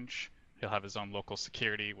at range. He'll have his own local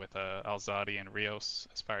security with Alzadi and Rios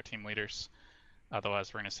as fire team leaders.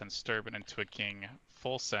 Otherwise, we're going to send Sturban and Twig King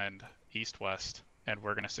full send east-west, and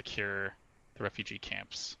we're going to secure the refugee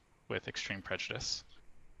camps with extreme prejudice.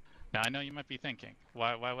 Now, I know you might be thinking,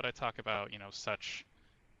 why would I talk about such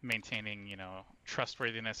maintaining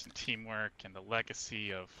trustworthiness and teamwork and the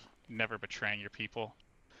legacy of never betraying your people?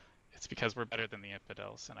 It's because we're better than the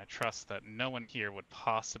infidels, and I trust that no one here would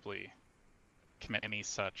possibly commit any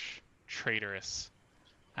such traitorous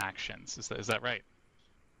actions. Is that right?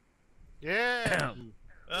 Yeah.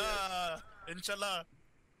 Inshallah.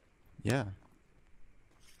 Yeah.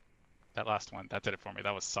 That last one, that did it for me.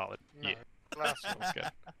 That was solid. No, yeah. last That was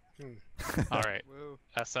good. All right.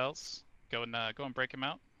 SLs, go and break them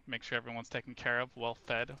out. Make sure everyone's taken care of, well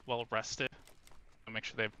fed, well rested. Make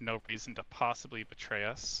sure they have no reason to possibly betray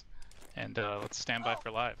us. And let's stand by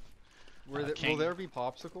for live. Will there be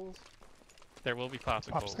popsicles? There will be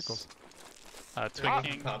popsicles. Twig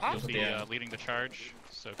King, you'll be leading the charge,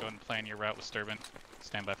 so go ahead and plan your route with Sturban.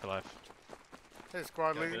 Stand by for live. Hey,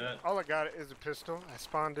 squad leader. All I got is a pistol. I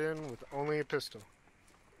spawned in with only a pistol.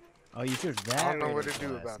 Oh, you chose that. I don't know what Raider to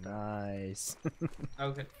do class. about that. Nice.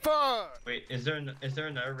 Okay. Fuck! Wait, is there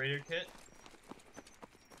another Raider kit?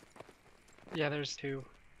 Yeah, there's 2.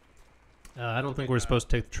 I don't think we're supposed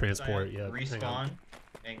to take the transport yet. Hang Respawn on.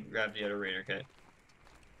 and grab the other Raider kit.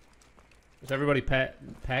 Just everybody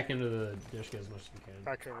pack into the Dishka as much as you can.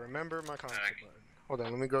 I can remember my console button. Hold on,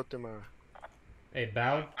 let me go through my... Hey,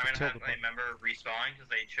 Bow. I'm gonna have my member respawn because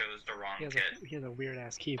they chose the wrong kit. He has a weird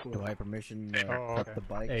ass keyboard. Do I have permission to cut the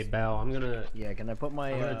bikes? Hey, Bow, I'm gonna... Yeah, can I put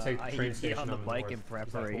my I'm gonna take the train IED station on the up bike north. in Is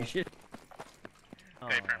that cool? preparation?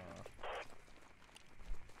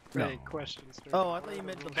 Right, questions. Oh, I thought you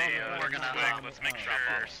meant the bump. We're gonna let's make sure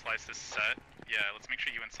Slice is set. Yeah, let's make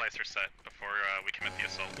sure you and Slice are set before we commit the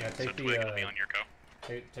assault. Yeah, so take the, Twig will be on your go.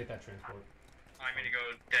 Take that transport. I'm gonna go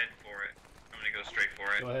dead for it. I'm gonna go straight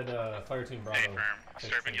for it. Go ahead, fire team Bravo. Hey, firm.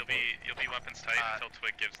 Take Sturban, the you'll be weapons tight until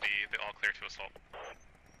Twig gives the all clear to assault.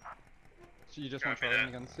 So you just want to try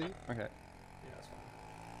running on the seat? Okay. Yeah, that's fine.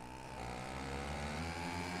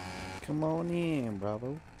 Come on in,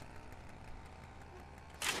 Bravo.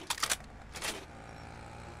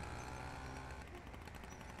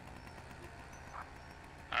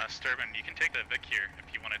 Sturban, you can take the Vic here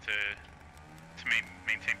if you wanted to to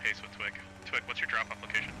maintain pace with Twig. Twig, what's your drop-off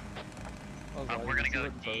location? We're gonna go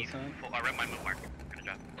east. I'll run my move mark. Gonna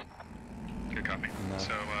drop. Good copy. No.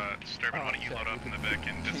 So, Sturban, why don't you load up in the Vic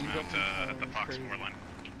and dismount at the Fox 4 line.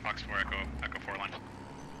 Fox 4 Echo 4 line.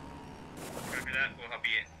 After that, we'll help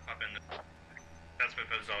you up in the... That's with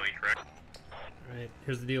Ozali, correct? Alright,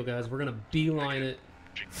 here's the deal, guys. We're gonna beeline it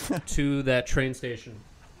to that train station.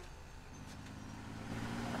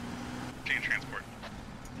 Chain transport.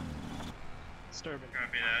 Disturbing.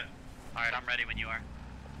 Copy that. Alright, I'm ready when you are.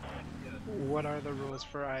 What are the rules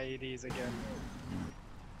for IEDs again?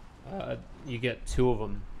 You get 2 of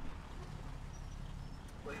them.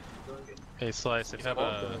 Hey Slice, if you have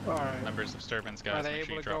Alright. members of Sturbans, Are guys, they make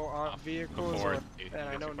sure able you to go drop off off vehicles? before Or, they and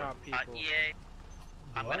I get know too not far. people. EA,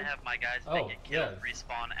 I'm What? gonna have my guys Oh, that get killed yeah.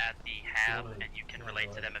 respawn at the hab, and you can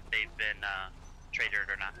relate to them if they've been traded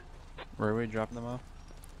or not. Where are we dropping them off?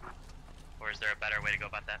 Or is there a better way to go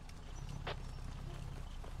about that?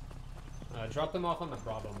 Drop them off on the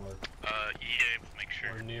Bravo mark. EA, make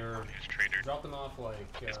sure Or near... his trader Drop them off like...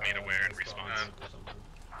 is made aware and responds. or something.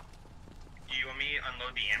 You want me to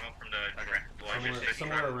unload the ammo from the...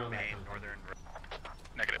 Somewhere around that time. Northern.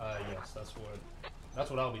 Negative. Yes, that's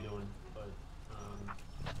what I'll be doing. But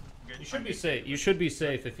you should be safe. You should be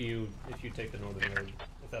safe if you take the northern road,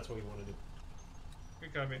 if that's what you want to do.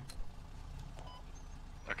 Good copy.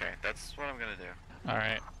 Okay, that's what I'm gonna do.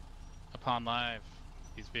 Alright. Upon live,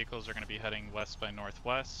 these vehicles are going to be heading west by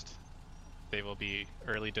northwest. They will be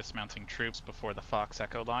early dismounting troops before the Fox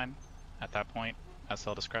Echo line. At that point,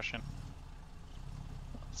 SL discretion.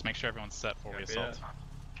 Let's make sure everyone's set before we assault.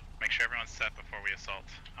 Make sure everyone's set before we assault.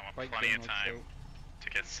 I want plenty of time to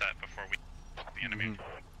get set before we the enemy.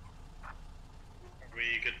 Are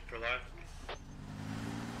we good for live?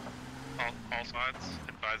 All squads,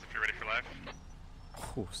 advise if you're ready for live.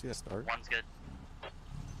 Oh, see that start? 1's good.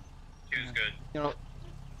 2's good. You know,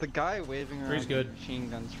 the guy waving around 3's good. with machine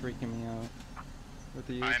guns freaking me out. With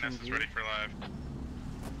the INS is HMG. ready for live.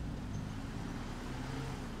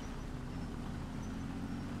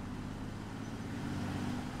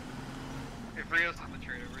 If Rios is the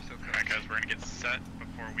trader, we're so close. Alright guys, we're gonna get set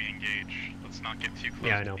before we engage. Let's not get too close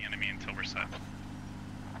Yeah, I to know. the enemy until we're set.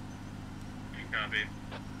 Good copy.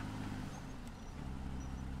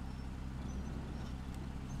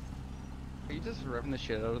 Are you just revving the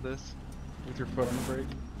shit out of this? With your foot on the brake?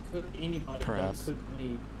 Could anybody Perhaps. could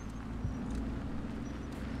leave.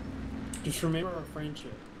 Just remember our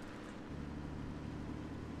friendship.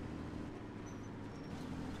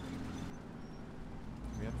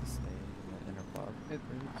 We have to stay in the inner block.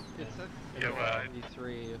 It said Yeah,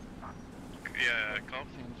 V3. Yeah, Golf.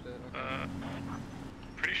 Changed it. Okay.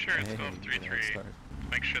 Pretty sure it's Golf 3-3.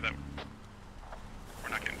 Make sure that we're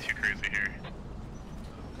not getting too crazy here.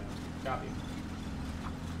 Copy.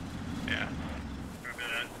 Yeah. Copy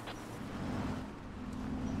that.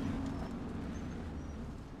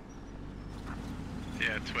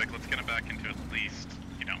 Yeah, Twig, let's get him back into at least,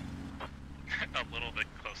 you know, a little bit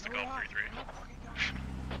close to Golf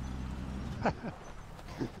 3-3.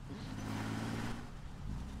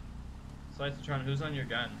 Slicetron, who's on your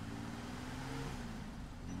gun?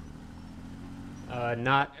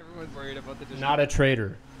 Not Everyone's worried about the not a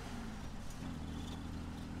traitor.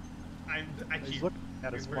 I keep looking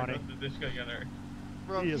at us funny. This guy gunner.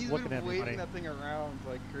 Bro, He is he's looking been at me waving funny. that thing around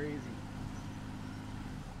like crazy.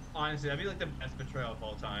 Honestly, that'd be like the best betrayal of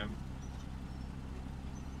all time.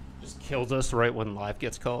 Just killed us right when live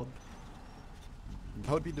gets called.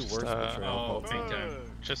 That would be the worst betrayal of all time.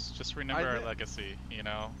 Just remember our legacy, you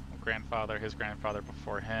know, grandfather, his grandfather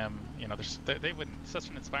before him, you know, they wouldn't, such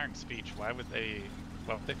an inspiring speech, why would they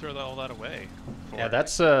throw all that away? Yeah,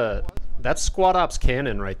 that's Squad Ops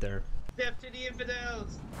canon right there. Death to the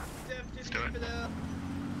infidels! Death to the infidels!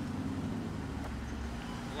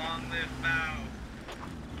 Long live Mao!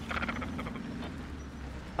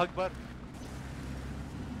 Hug bud.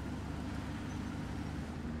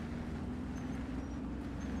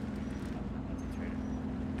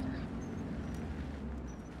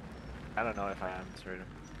 I don't know if I am a traitor.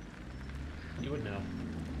 You would know.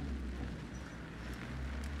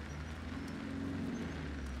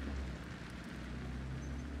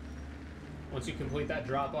 Once you complete that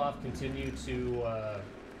drop off, continue to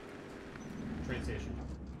train station.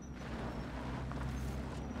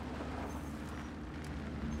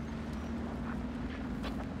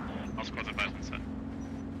 All squads advise when set.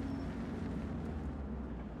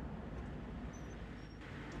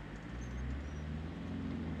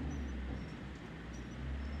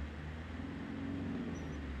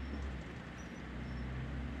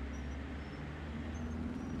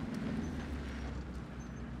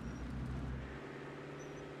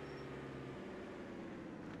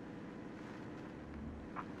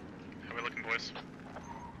 boys?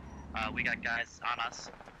 We got guys on us.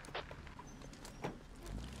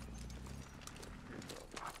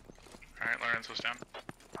 Alright, Lorenzo's down.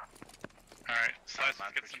 Alright, Slice,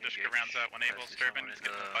 let's get some Dishka rounds out when able. Sturban, let's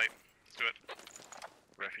get in the fight. Let's do it.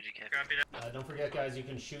 Refugee camp. Don't forget, guys, you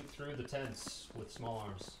can shoot through the tents with small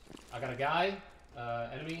arms. I got a guy,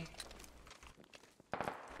 enemy.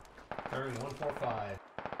 Carrying 145.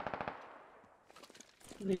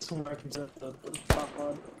 Need some weapons at the top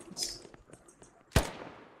pod.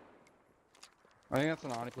 I think that's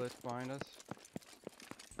an Audi place behind us.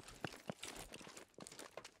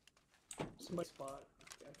 Somebody spot.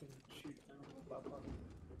 I can shoot down the top pod.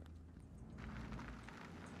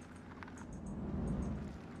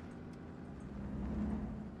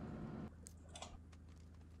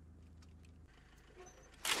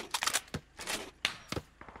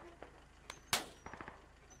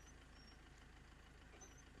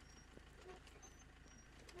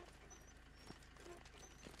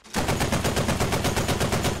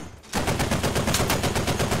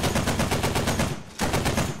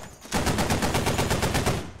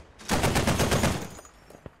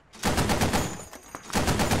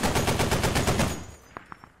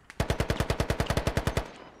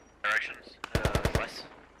 Directions. Slice.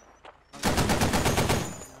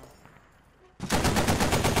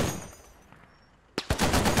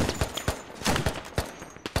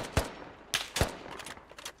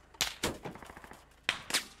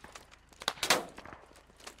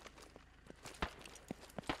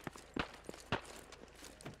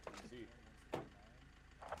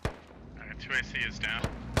 Alright, 2AC is down.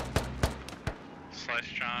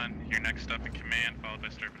 Slicetron, you're next up in command, followed by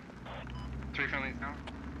Sturban. 3 friendlies now.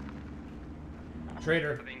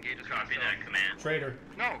 Traitor. The engages Copy that command. Traitor.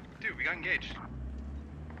 No, dude, we got engaged.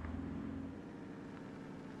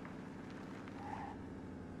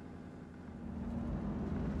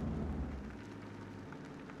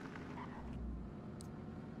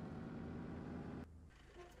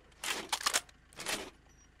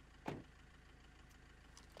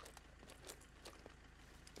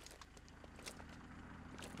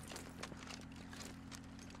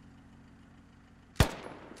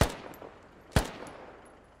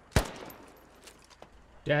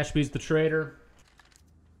 Dashby's the traitor.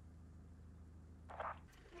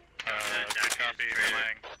 Copy,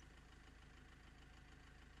 relaying.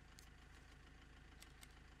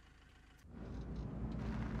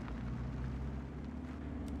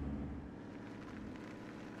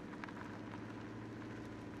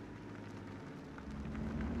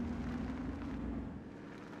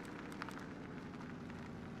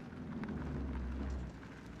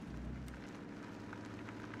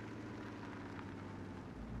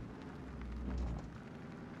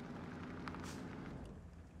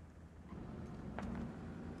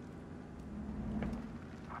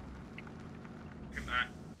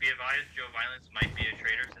 Be advised, Joe Violence might be a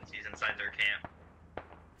traitor since he's inside their camp.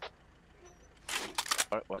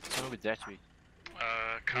 What's wrong with Dashby?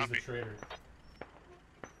 Copy. He's the traitor.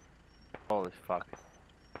 Holy fuck.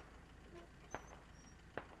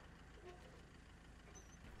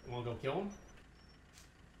 You wanna go kill him?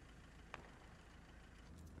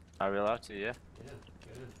 Are we allowed to? Yeah. Yeah,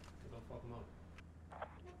 get in. Go fuck him up.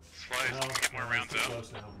 Slice, No, get more no, rounds it's too out.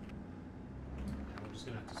 close now. Yeah, we're just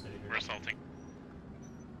gonna have to stay here. We're assaulting.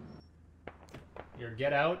 Here,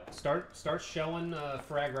 get out. Start shelling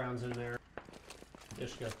frag rounds in there.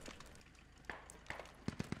 Dishka.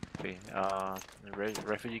 Okay,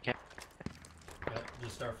 refugee camp. Yep,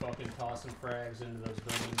 just start fucking tossing frags into those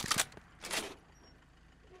buildings.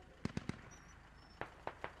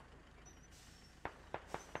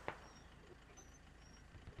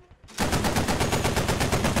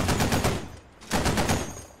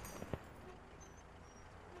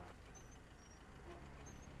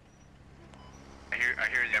 I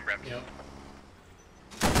hear the reps. Yep.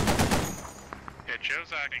 Yeah,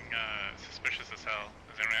 Joe's acting suspicious as hell.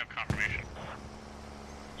 Does anyone have confirmation?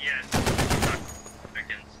 Yes.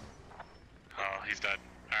 Seconds. Oh, he's dead.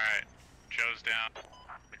 Alright. Joe's down.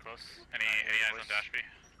 Be close. Any eyes on Dashby?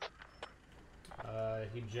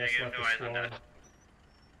 He just Negative, left no the eyes on squad. that.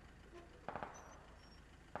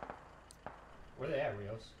 Where are they at,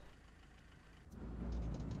 Rios?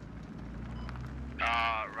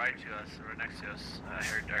 Right to us, right next to us. I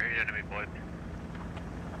heard enemy boy.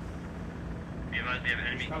 Be advised, we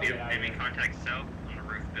have enemy contact south on the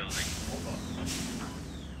roof building.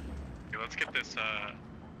 Okay, let's get this,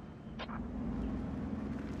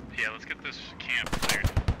 yeah, let's get this camp cleared.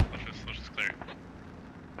 Let's just clear it.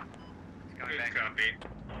 Good copy.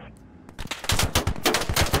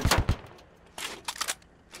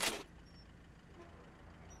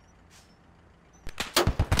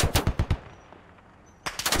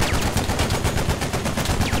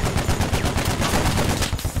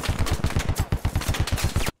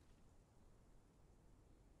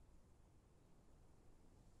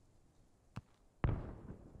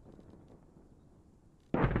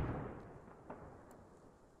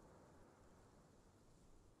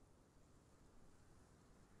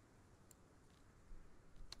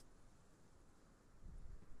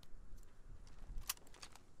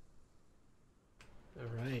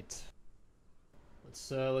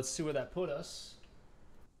 let's see where that put us.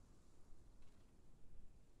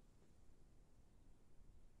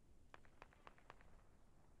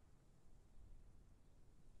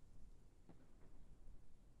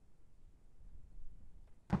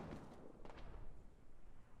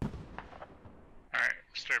 Alright,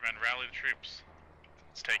 Sturman, rally the troops.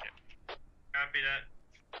 Let's take it. Copy that.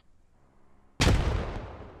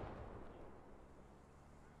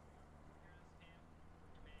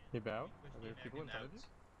 Hey, Bow, are there people inside of you?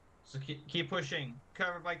 So keep pushing.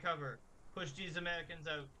 Cover by cover. Push these Americans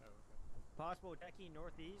out. Possible attacking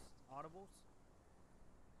northeast. Audibles.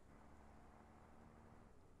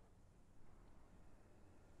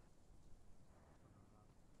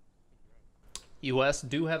 US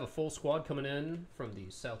do have a full squad coming in from the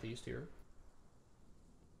southeast here.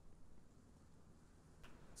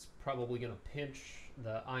 It's probably going to pinch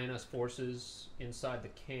the INS forces inside the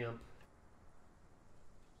camp.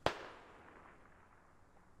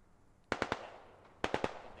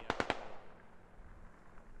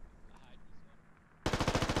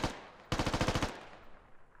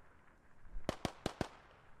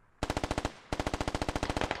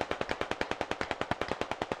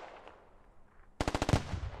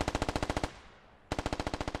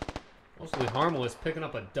 Mostly harmless, picking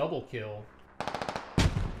up a double kill.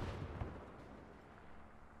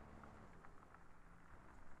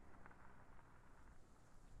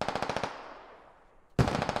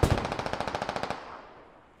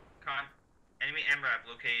 Enemy MRAP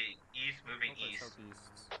located east, moving east.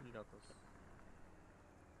 Southeast. You got this.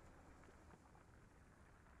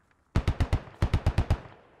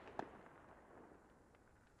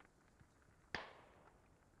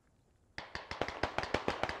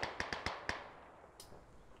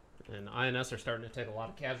 And INS are starting to take a lot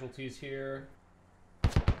of casualties here.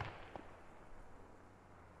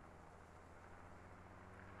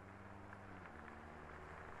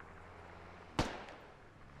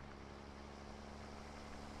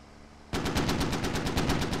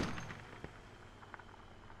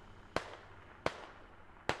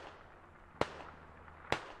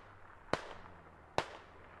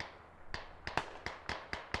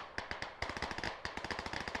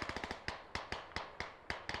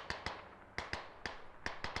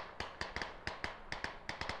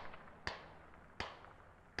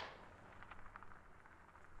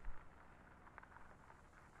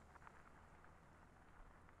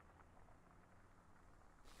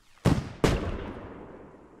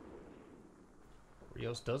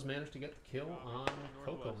 Rios does manage to get the kill on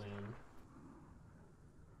Coco Man.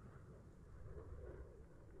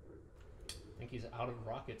 I think he's out of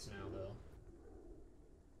rockets now, though.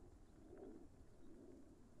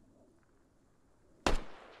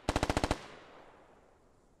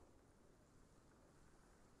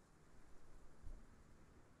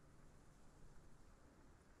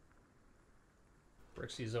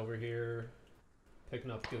 Brixie's over here picking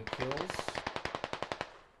up good kills.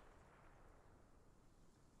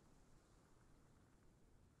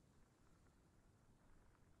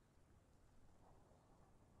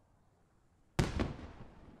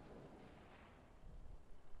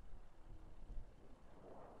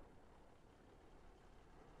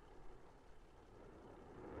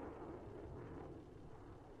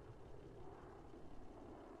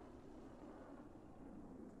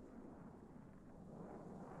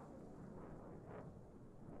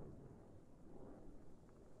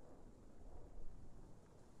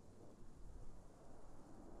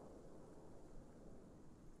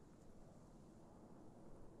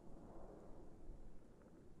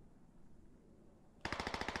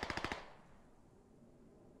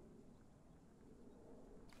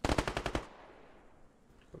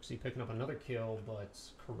 Brooksy picking up another kill, but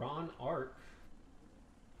Karan Ark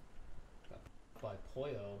got by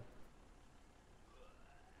Poyo.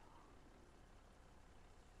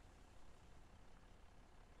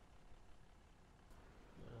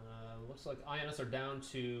 Looks like INS are down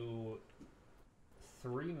to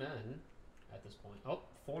 3 men at this point. Oh,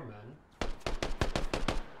 4 men.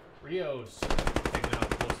 Rios taking out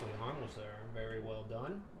mostly harmless there. Very well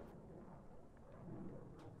done.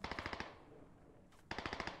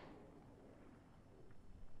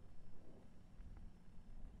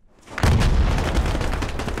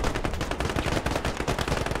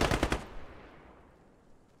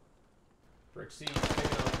 Brixie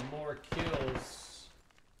taking out more kills.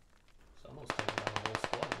 It's almost taking down the whole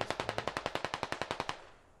squad at this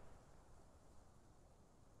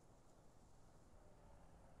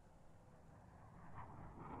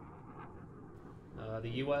point. The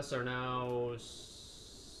US are now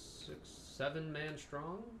 7 man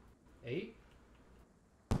strong? 8?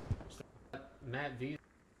 Matt V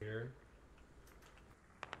here.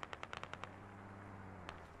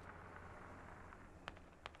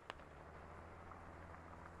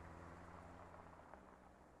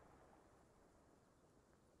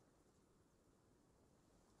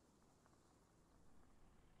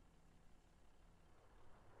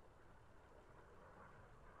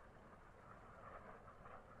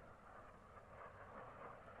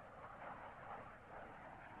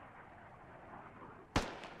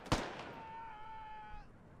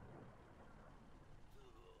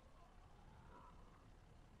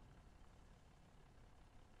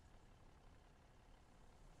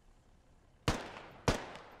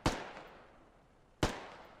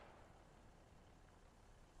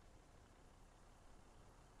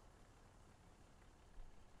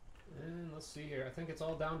 see here. I think it's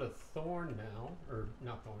all down to Thorn now. Or,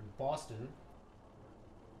 not Thorn, Boston.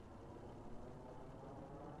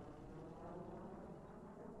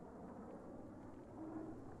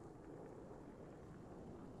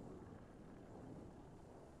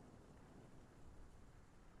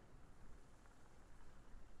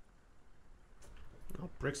 Oh,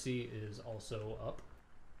 Brixie is also up.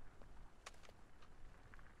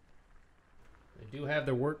 They do have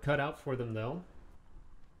their work cut out for them, though.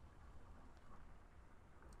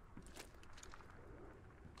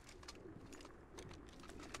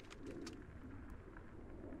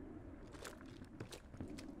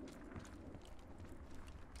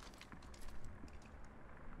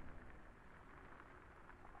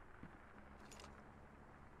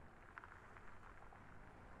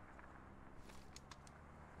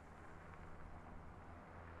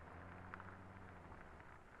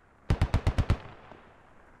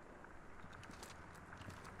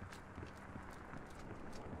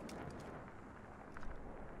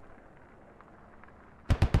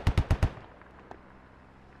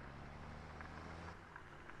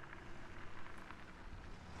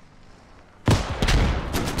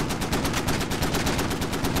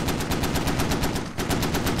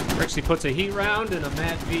 He puts a heat round in a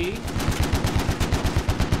Mat V.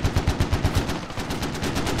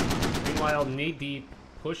 Meanwhile, Knee Deep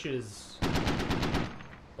pushes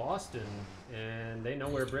Boston, and they know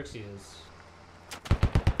where Brixie is.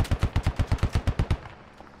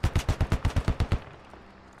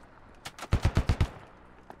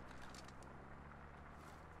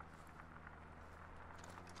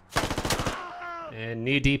 And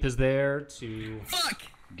Knee Deep is there to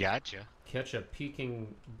Gotcha. Catch a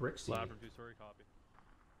peeking Brixie. Loud from 2-story copy.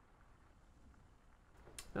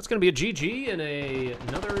 That's going to be a GG and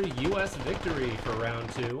another U.S. victory for round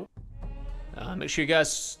 2. Make sure you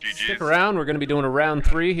guys stick around. We're going to be doing a round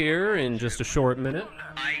 3 here in just a short minute.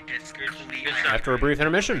 After a brief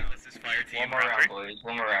intermission. One more round, boys.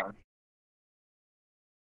 One more round.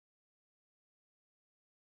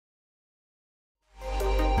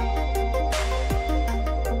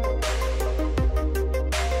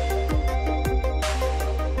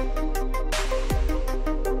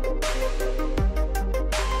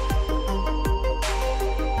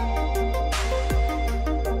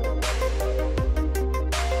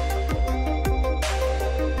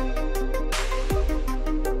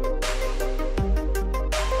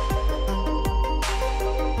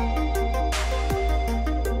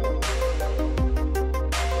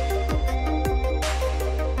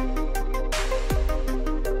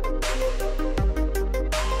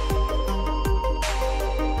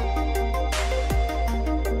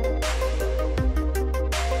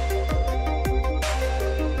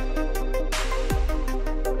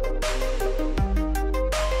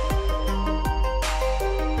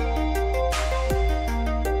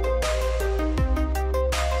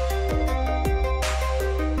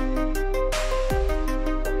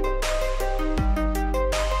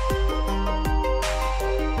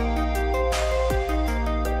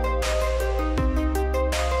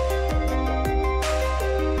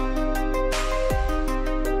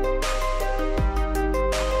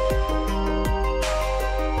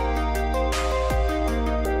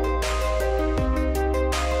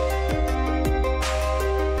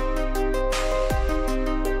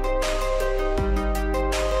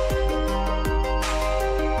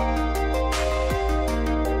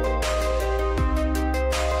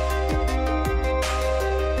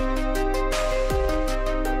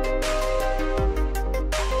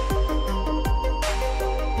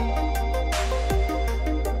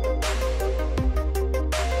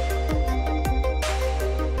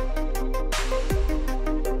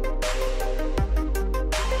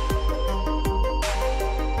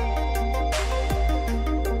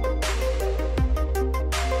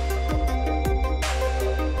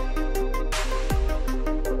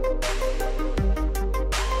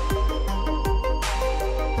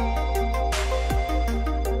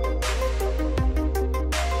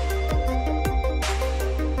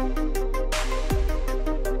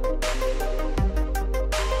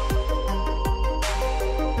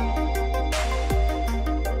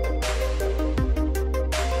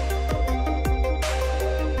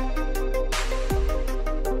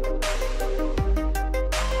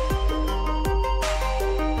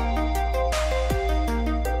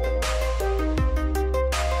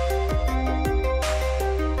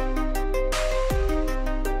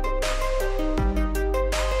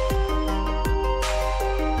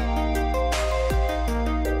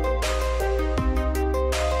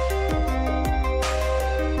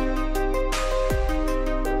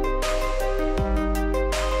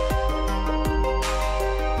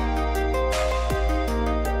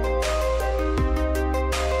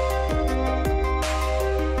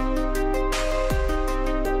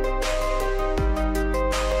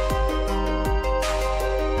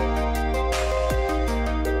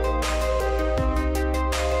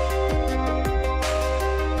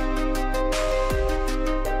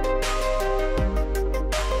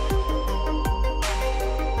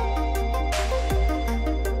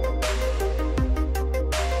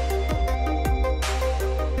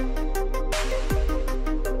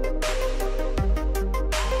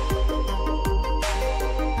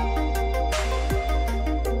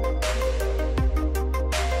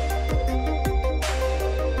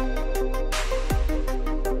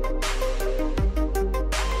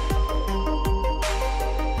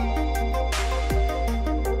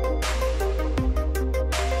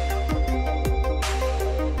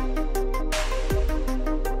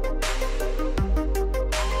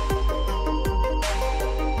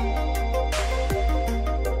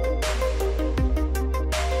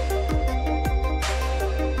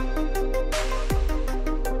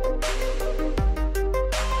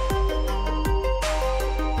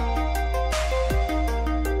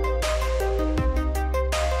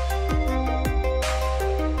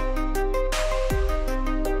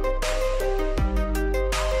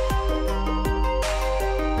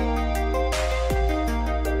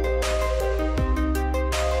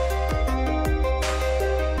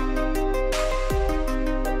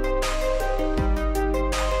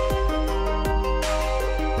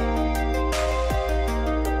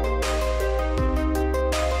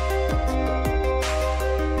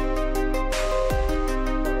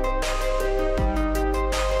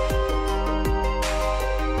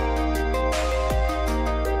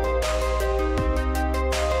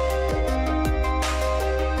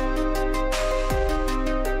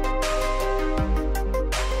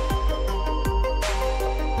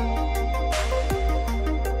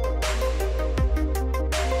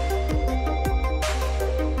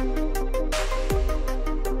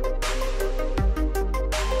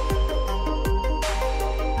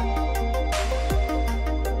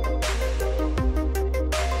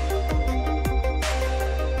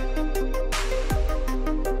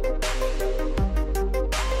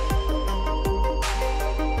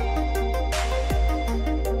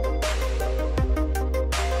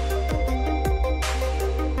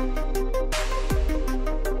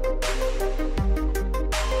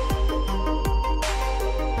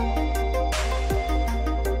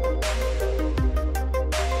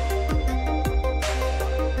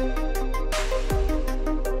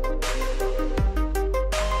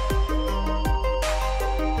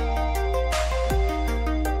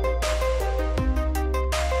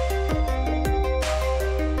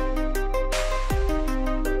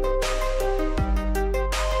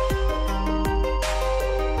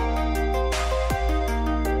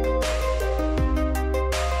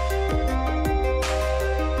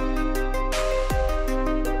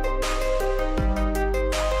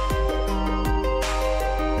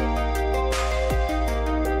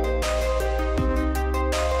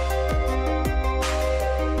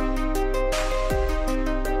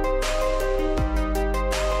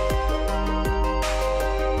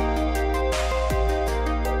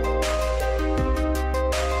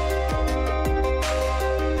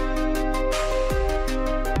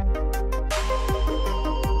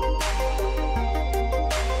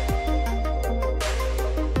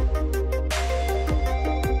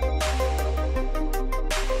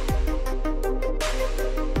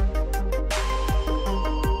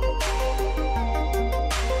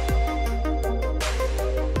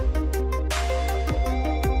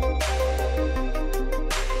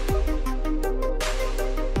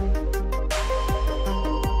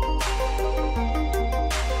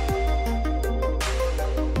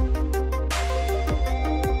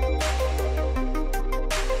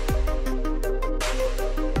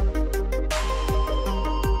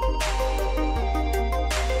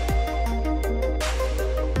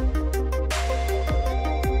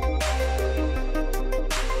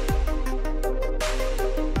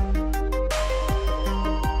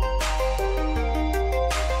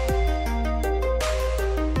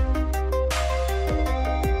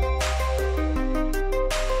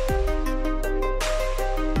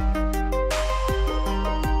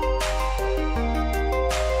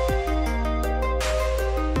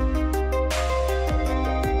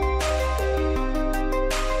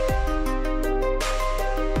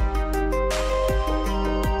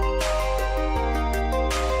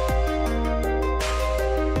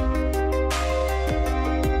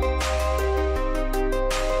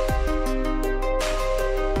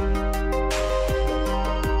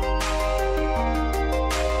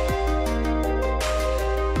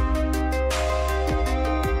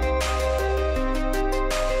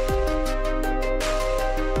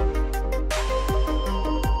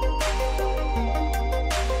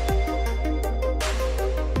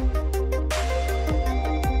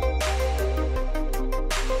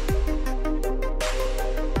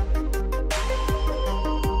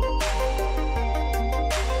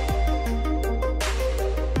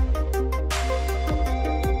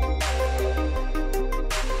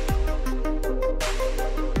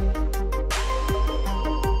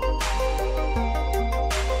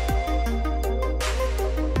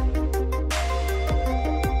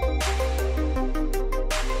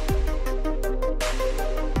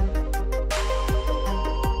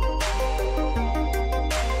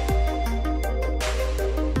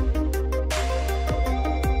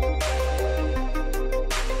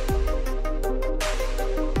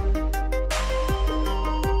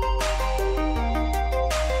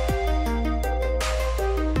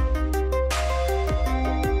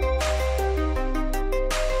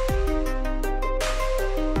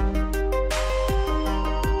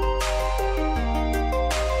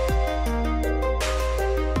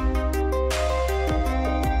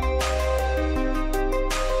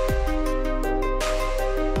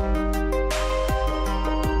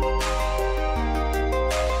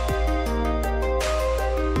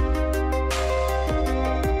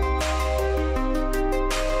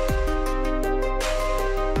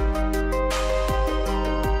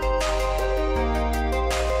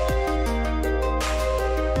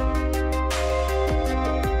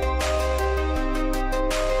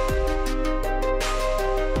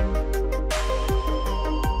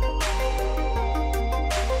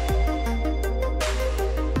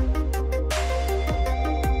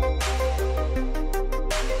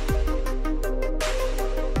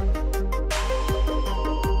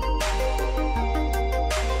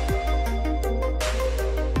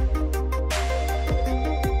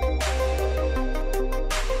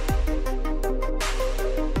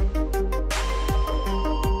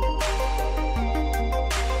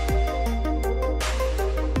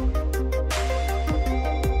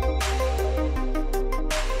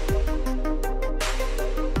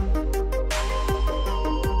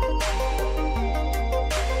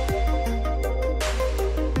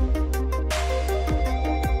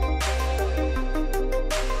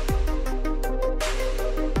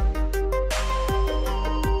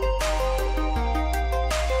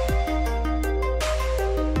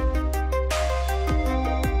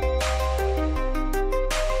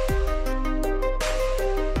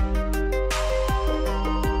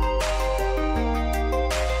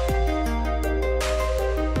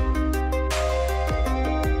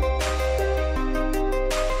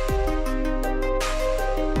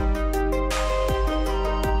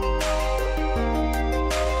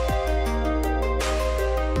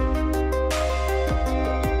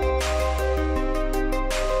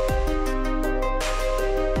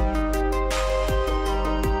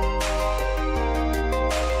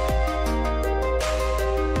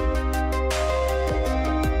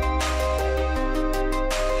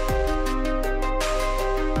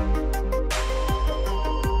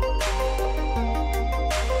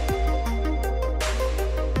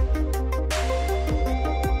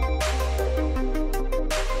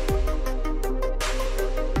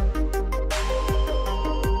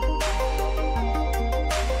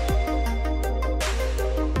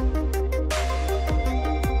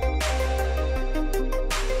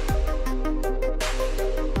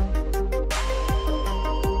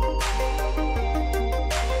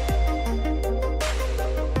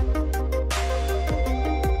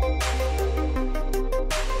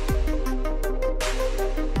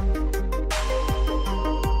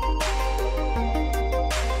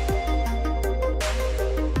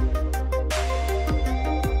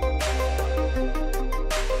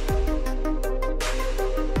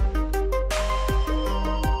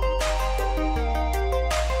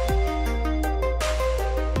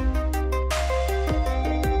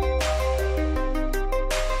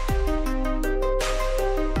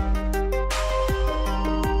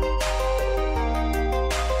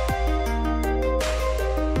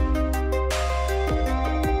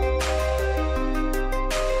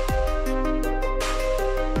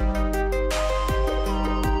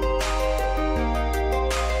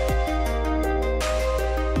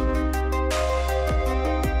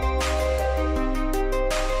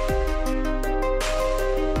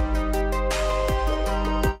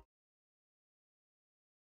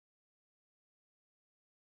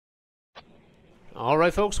 All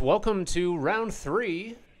right, folks, welcome to round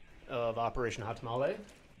 3 of Operation Hot Tamale.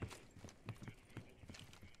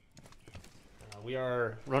 We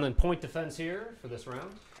are running point defense here for this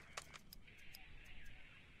round.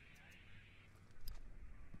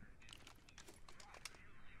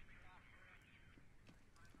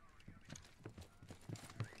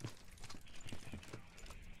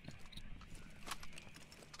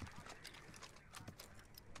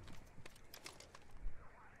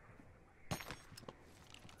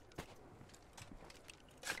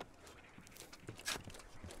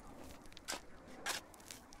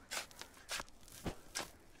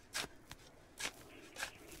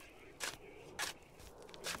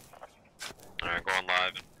 Alright, going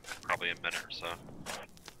live in probably a minute or so.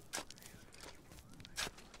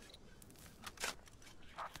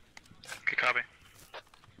 Good copy.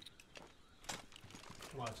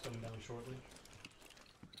 Live's coming down shortly.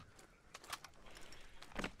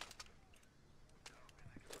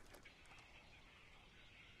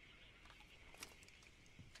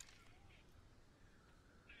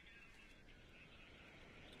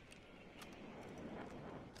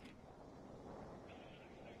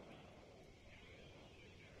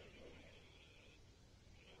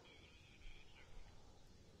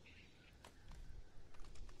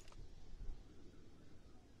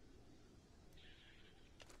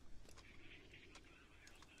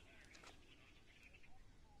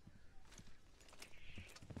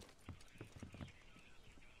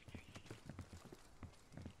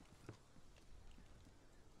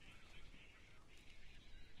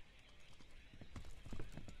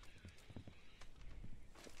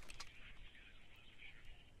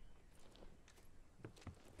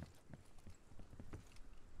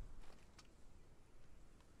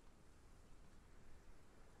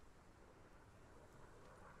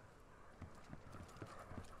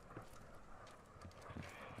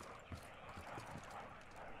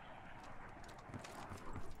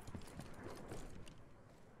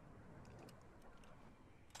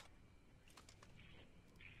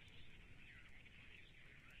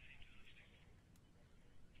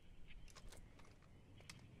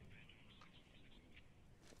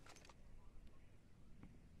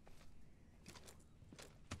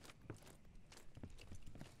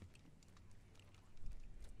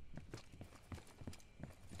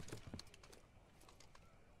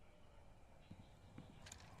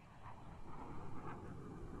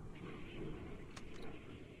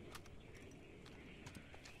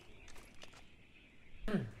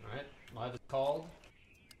 Alright, live is called.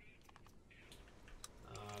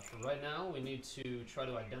 For right now, we need to try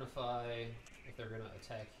to identify if they're going to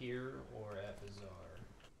attack here or at Bazaar.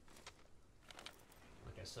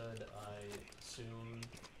 Like I said, I assume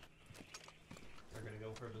they're going to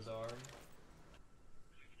go for Bazaar.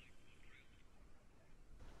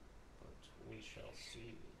 But we shall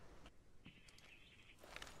see.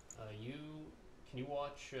 Can you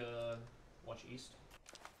watch east?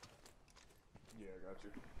 Yeah, I got you.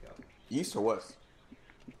 Got it. East or west?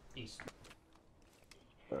 East.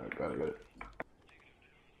 Alright, got it.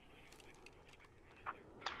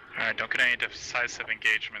 Alright, don't get any decisive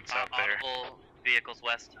engagements out there. Audible vehicles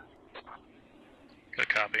west. Good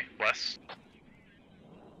copy. West.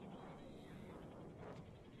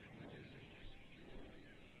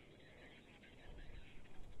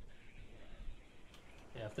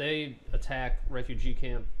 Yeah, if they attack refugee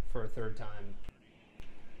camp for a third time,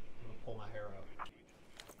 I'm gonna pull my hair out.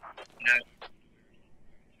 No.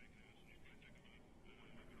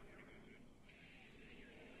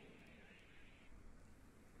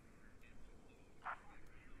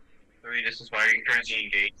 Three, this is why you're currently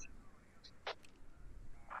engaged.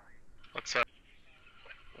 Let's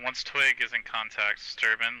once Twig is in contact,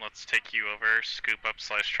 Sturban, let's take you over, scoop up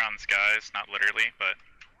Slicetron's guys, not literally, but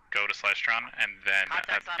go to Slicetron, and then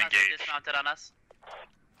Contacts on us, engage. dismounted on us.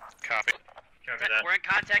 Copy. Copy that. We're in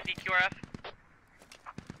contact, EQRF.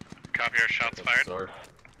 Copy our shots fired. Sorry.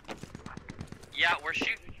 Yeah, we're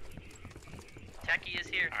shooting. Techie is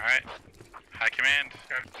here. Alright. High command.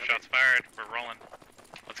 Shots fired. We're rolling.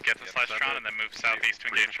 Let's get to Slicetron and then move southeast to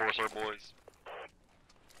engage. Reinforce our boys.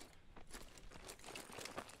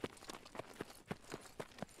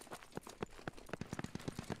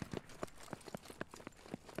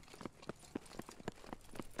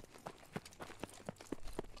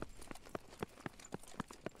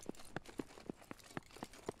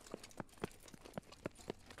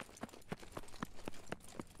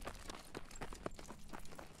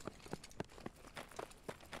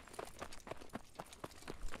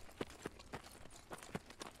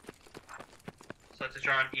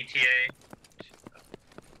 Slicetron, ETA.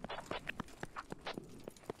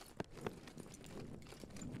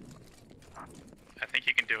 I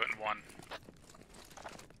do it in one.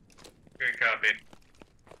 Good copy.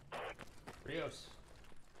 Rios.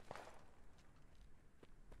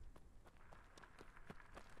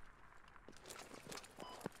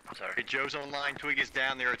 Sorry. Hey, Joe's online. Twig is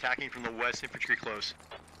down. They're attacking from the west. Infantry close.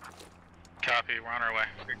 Copy. We're on our way.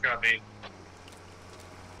 Good copy.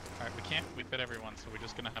 Alright, we can't whip at everyone, so we're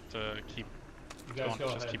just gonna have to keep You guys going. go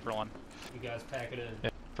Just ahead. keep rolling. You guys pack it in.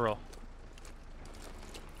 Yeah, roll.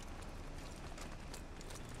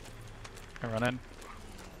 Run in.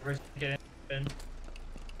 Get in.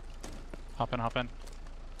 Hop in, hop in.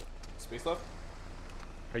 Space left?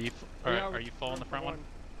 Are you are you full in the front one?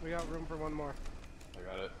 We got room for one more. I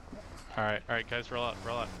got it. Alright, guys, roll out,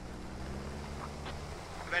 roll out.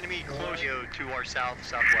 Enemy close yo to our south,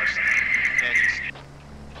 southwest, and east.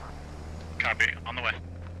 Copy. On the way.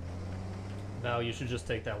 No, you should just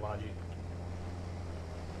take that logic.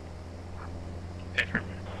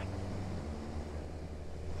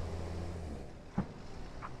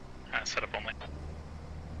 Set up only.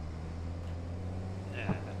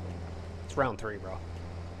 It's round 3, bro.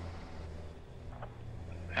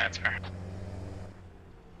 That's fair.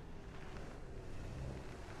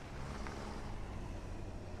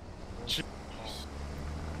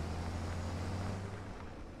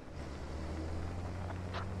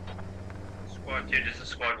 Squad 2, this is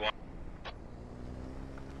squad 1.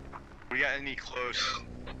 We got enemy close.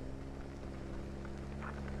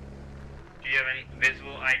 Do you have any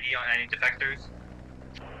visible ID on any defectors?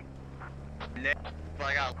 No, but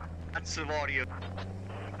I got lots of audio.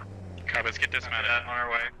 Copy. Let's get dismounted. On our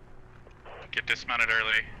way. Get dismounted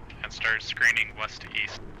early and start screening west to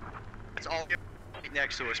east. It's all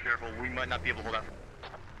next to us. Careful, we might not be able to hold out.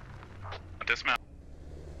 Dismount.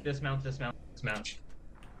 Dismount, dismount, dismount.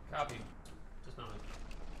 Copy. Dismounted.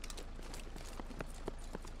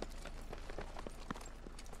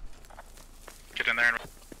 Get in there and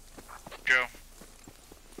Joe.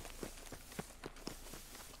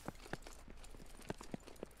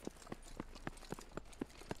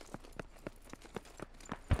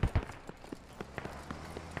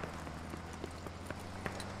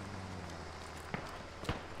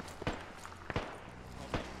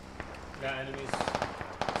 Got enemies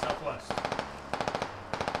southwest.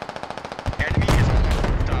 Enemy is on the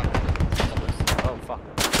top. Oh, fuck.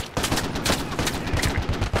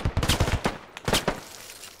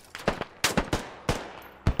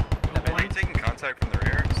 Are you taking contact from the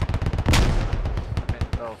rear?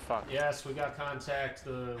 Oh, fuck. Yes, we got contact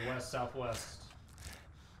the west-southwest.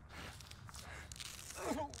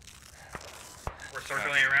 We're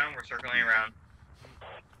circling around, we're circling around.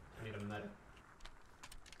 I need a medic.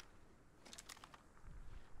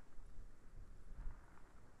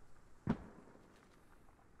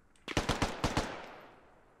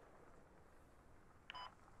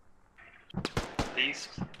 East.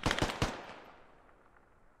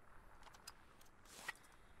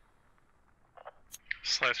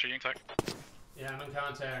 Slicer, you can talk. Yeah, I'm in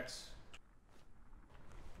contacts.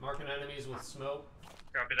 Marking enemies with smoke.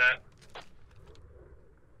 Copy that.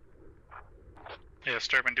 Yeah,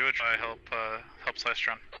 Sturban, do a try. Help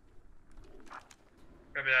Slicetron.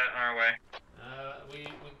 Copy that, on our way.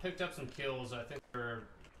 We picked up some kills. I think they're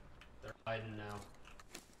hiding now.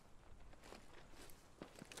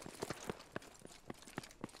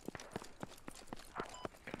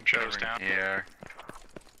 Joe's down. Yeah.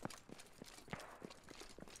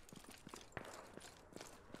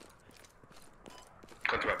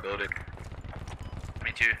 Go to our building.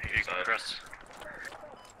 Me too. You go across.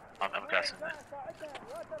 I'm passing that.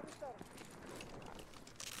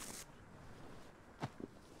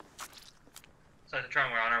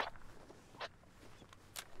 Slicetron, we're on our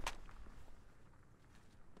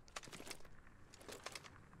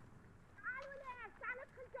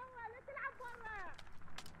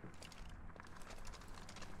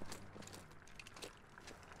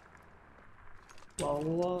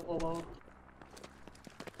الله.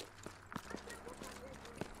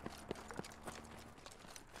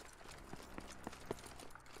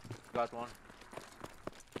 Got one.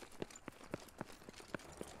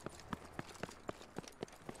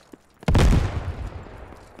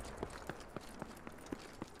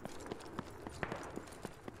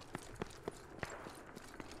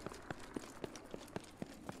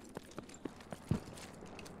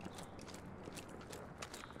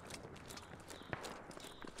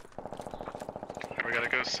 We gotta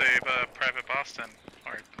go save Private Boston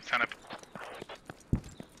or Lieutenant.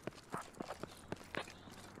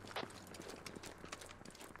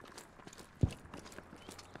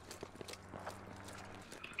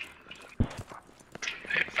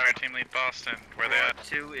 Hey, Fire Team Lead Boston, where they at?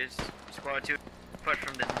 Squad 2 is Squad 2 put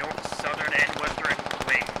from the north, southern, and western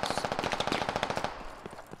wing.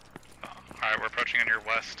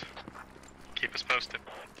 west. Keep us posted.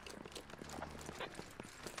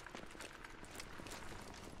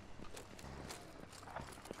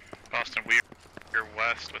 Boston, we're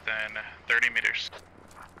west within 30 meters.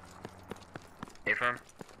 Affirm.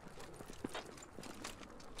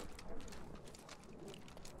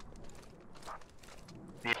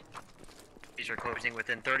 These are closing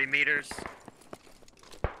within 30 meters.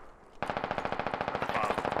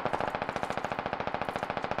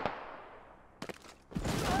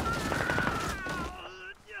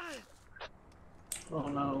 Oh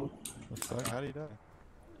no. How do you die?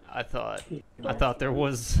 I thought there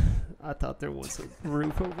was a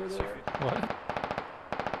roof over there. What?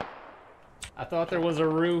 I thought there was a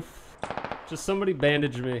roof. Just somebody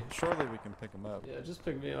bandage me. Surely we can pick him up. Yeah, just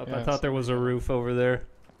pick me up. Yeah, I thought there was a roof over there.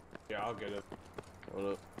 Yeah, I'll get it.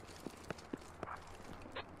 Hold up.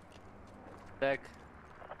 Back.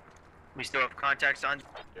 We still have contacts on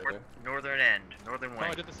Yeah, northern end, northern Oh,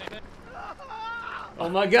 wing. I did the same thing. Oh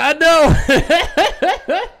my God, no!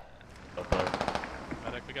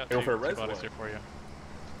 Medic, we got Go two for a res bodies one. here for you.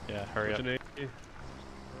 Yeah, hurry up.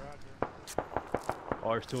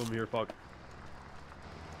 Oh, there's two of them here, fuck.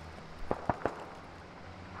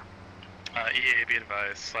 EA be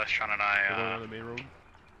advised, Slicetron and We're going I on the main road.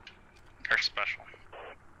 are special.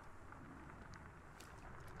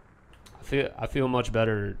 I feel much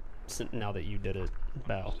better now that you did it,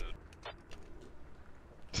 Val.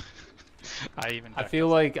 I feel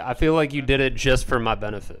like you did it just for my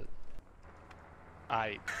benefit.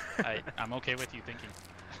 I'm okay with you thinking.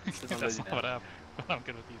 That's not what happened. But I'm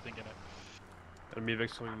good with you thinking it. Enemy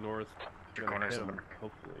Vic's going north. Gonna hit him,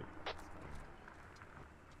 hopefully.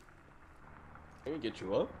 Can we get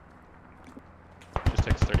you up? Just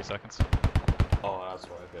takes 30 seconds. Oh, that's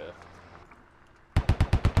why, okay.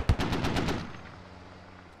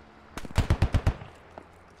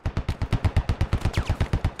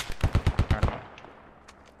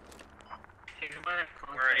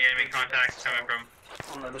 Where are the enemy contacts coming from?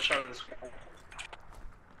 On the other side of this wall.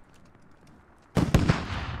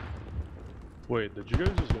 Wait, did you guys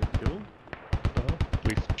just get killed?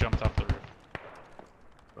 We've jumped off the roof.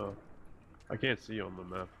 Oh. I can't see you on the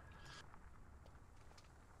map.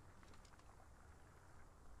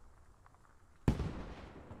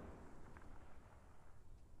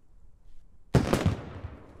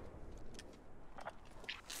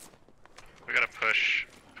 We gotta push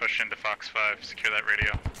into Fox 5, secure that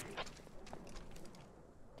radio.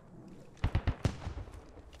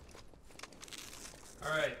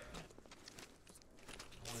 Alright.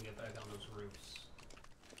 I want to get back on those roofs.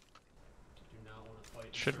 Do not want to fight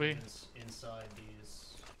Should we? inside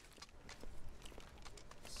these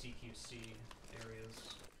CQC areas.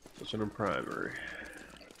 Switching in primary.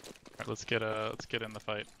 Alright, let's get in the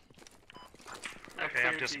fight. Okay,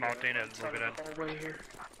 I'm dismounting and moving in. Hallway here.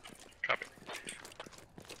 Copy.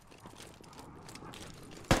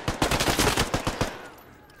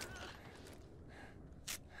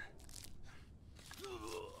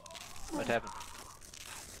 What happened?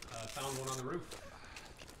 Found one on the roof.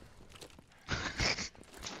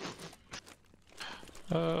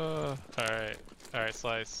 Alright,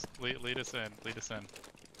 Slice. Lead us in.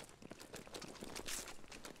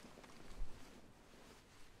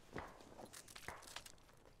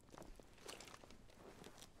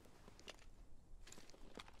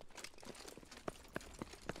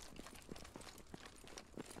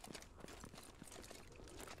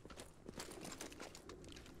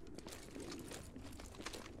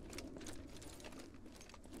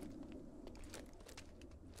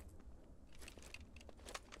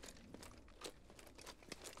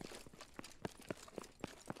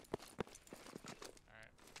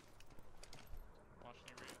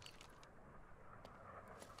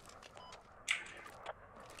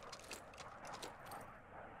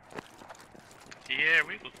 Yeah,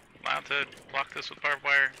 we allowed to block this with barbed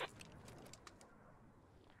wire.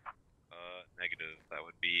 Negative. That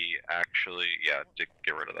would be actually, yeah, to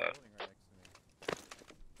get rid of that.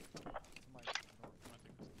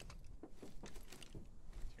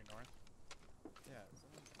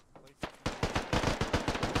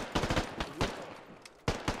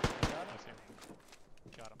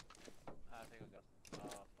 Got him. I think we got. Oh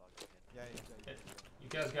fuck. Yeah, You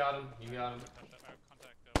guys got him. You got him.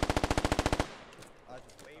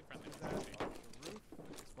 Just wave from the roof.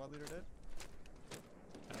 Squad leader did.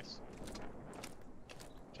 Nice.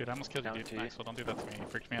 Dude, I almost killed you, dude. Nice. Well, don't do that to me. You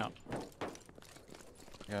freaked me out.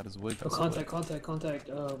 Got his wig. Oh, contact.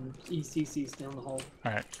 ECC's down the hall.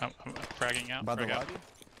 Alright, I'm fragging out. By the frag out. lobby?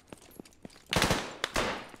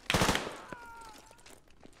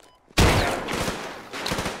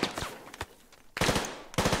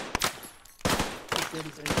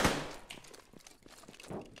 Didn't say anything.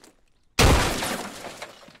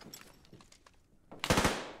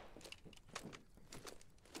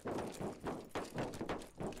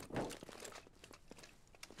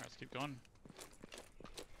 Alright, let's keep going.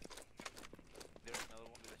 There's another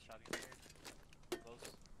one with a shotgun here. Close.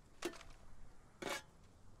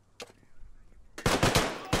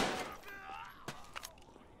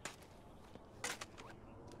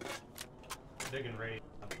 Digging radio.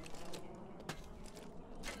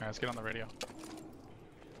 Alright, let's get on the radio.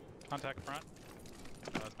 Contact front.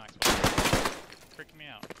 Oh, that's Maxwell. Freaking me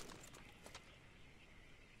out.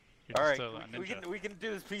 You're Alright, just a ninja. we can do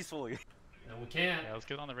this peacefully. No, we can't. Yeah, let's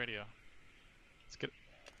get on the radio. Let's get.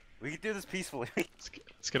 We can do this peacefully.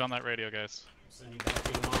 Let's get on that radio, guys. Send you back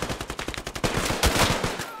to the mom.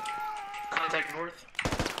 Contact north.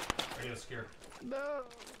 Radio secure. No.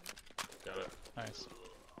 Got it. Nice.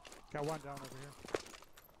 Got one down over here.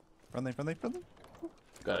 Friendly, friendly, friendly.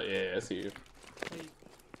 Got it. Yeah, I see you.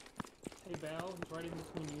 Hey Val, he's right in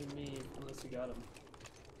between you and me, unless you got him.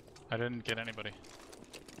 I didn't get anybody.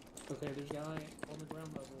 Okay, there's a guy on the ground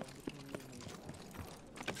level between you and me.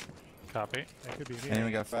 Copy. That could be me.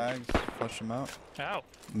 Anyone got fags? Flush them out. Ow.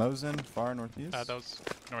 Mosin, far northeast. That was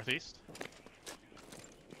northeast.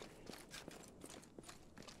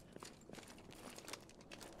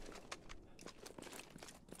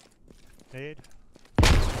 Nade.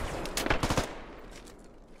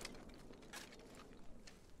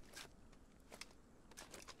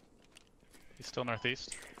 He's still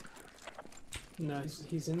northeast. No,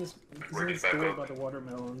 he's in this door by the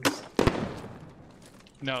watermelons.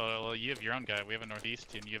 No, well, you have your own guy. We have a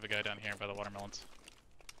northeast, and you have a guy down here by the watermelons.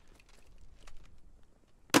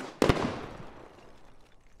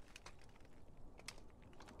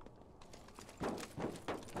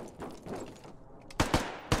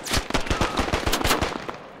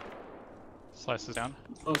 Slice is down.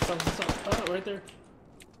 Oh, stop. Oh, right there.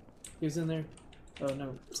 He's in there. Oh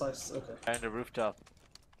no, Slice, okay. And the rooftop.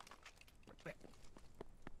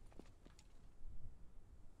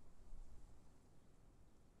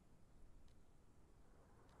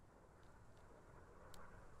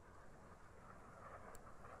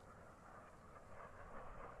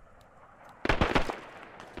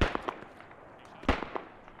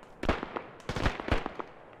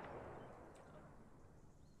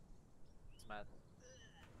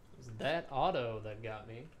 It was that auto that got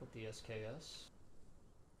me with the SKS.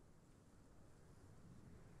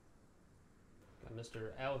 Got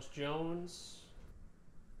Mr. Alex Jones.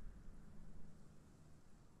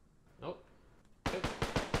 Nope. Good.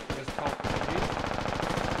 I guess call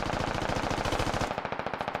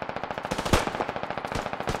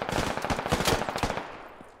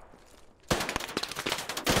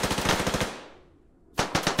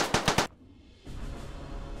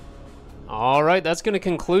All right, that's going to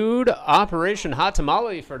conclude Operation Hot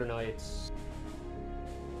Tamale for tonight.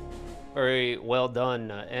 Very well done,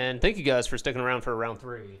 and thank you guys for sticking around for round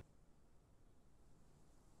 3.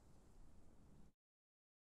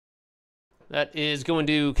 That is going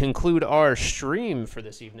to conclude our stream for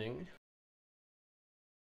this evening.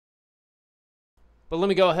 But let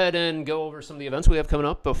me go ahead and go over some of the events we have coming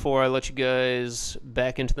up before I let you guys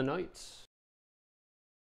back into the night.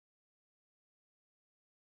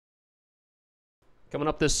 Coming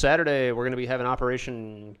up this Saturday, we're going to be having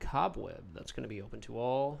Operation Cobweb. That's going to be open to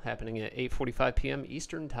all, happening at 8:45 p.m.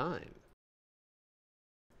 Eastern Time.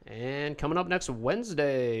 And coming up next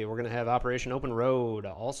Wednesday, we're going to have Operation Open Road,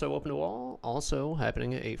 also open to all, also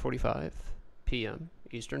happening at 8:45 p.m.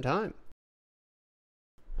 Eastern Time.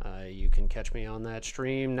 You can catch me on that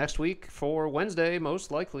stream next week for Wednesday,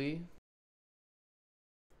 most likely.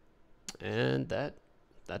 And that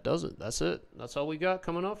does it. That's it. That's all we got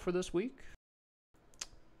coming up for this week.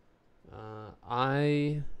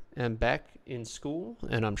 I am back in school,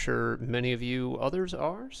 and I'm sure many of you others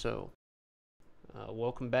are. So,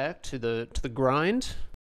 welcome back to the grind.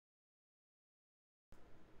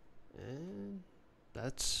 And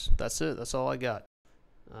that's it. That's all I got.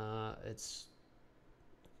 It's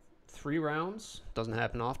 3 rounds. Doesn't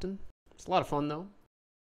happen often. It's a lot of fun though.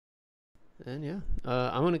 And yeah,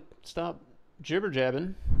 I'm gonna stop jibber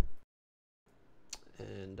jabbing.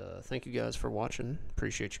 And thank you guys for watching.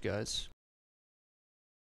 Appreciate you guys.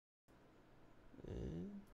 And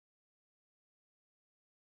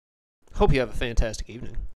hope you have a fantastic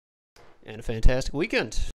evening and a fantastic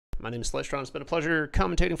weekend. My name is Slicetron. It's been a pleasure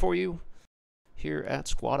commentating for you here at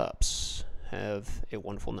Squad Ops. Have a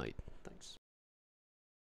wonderful night. Thanks.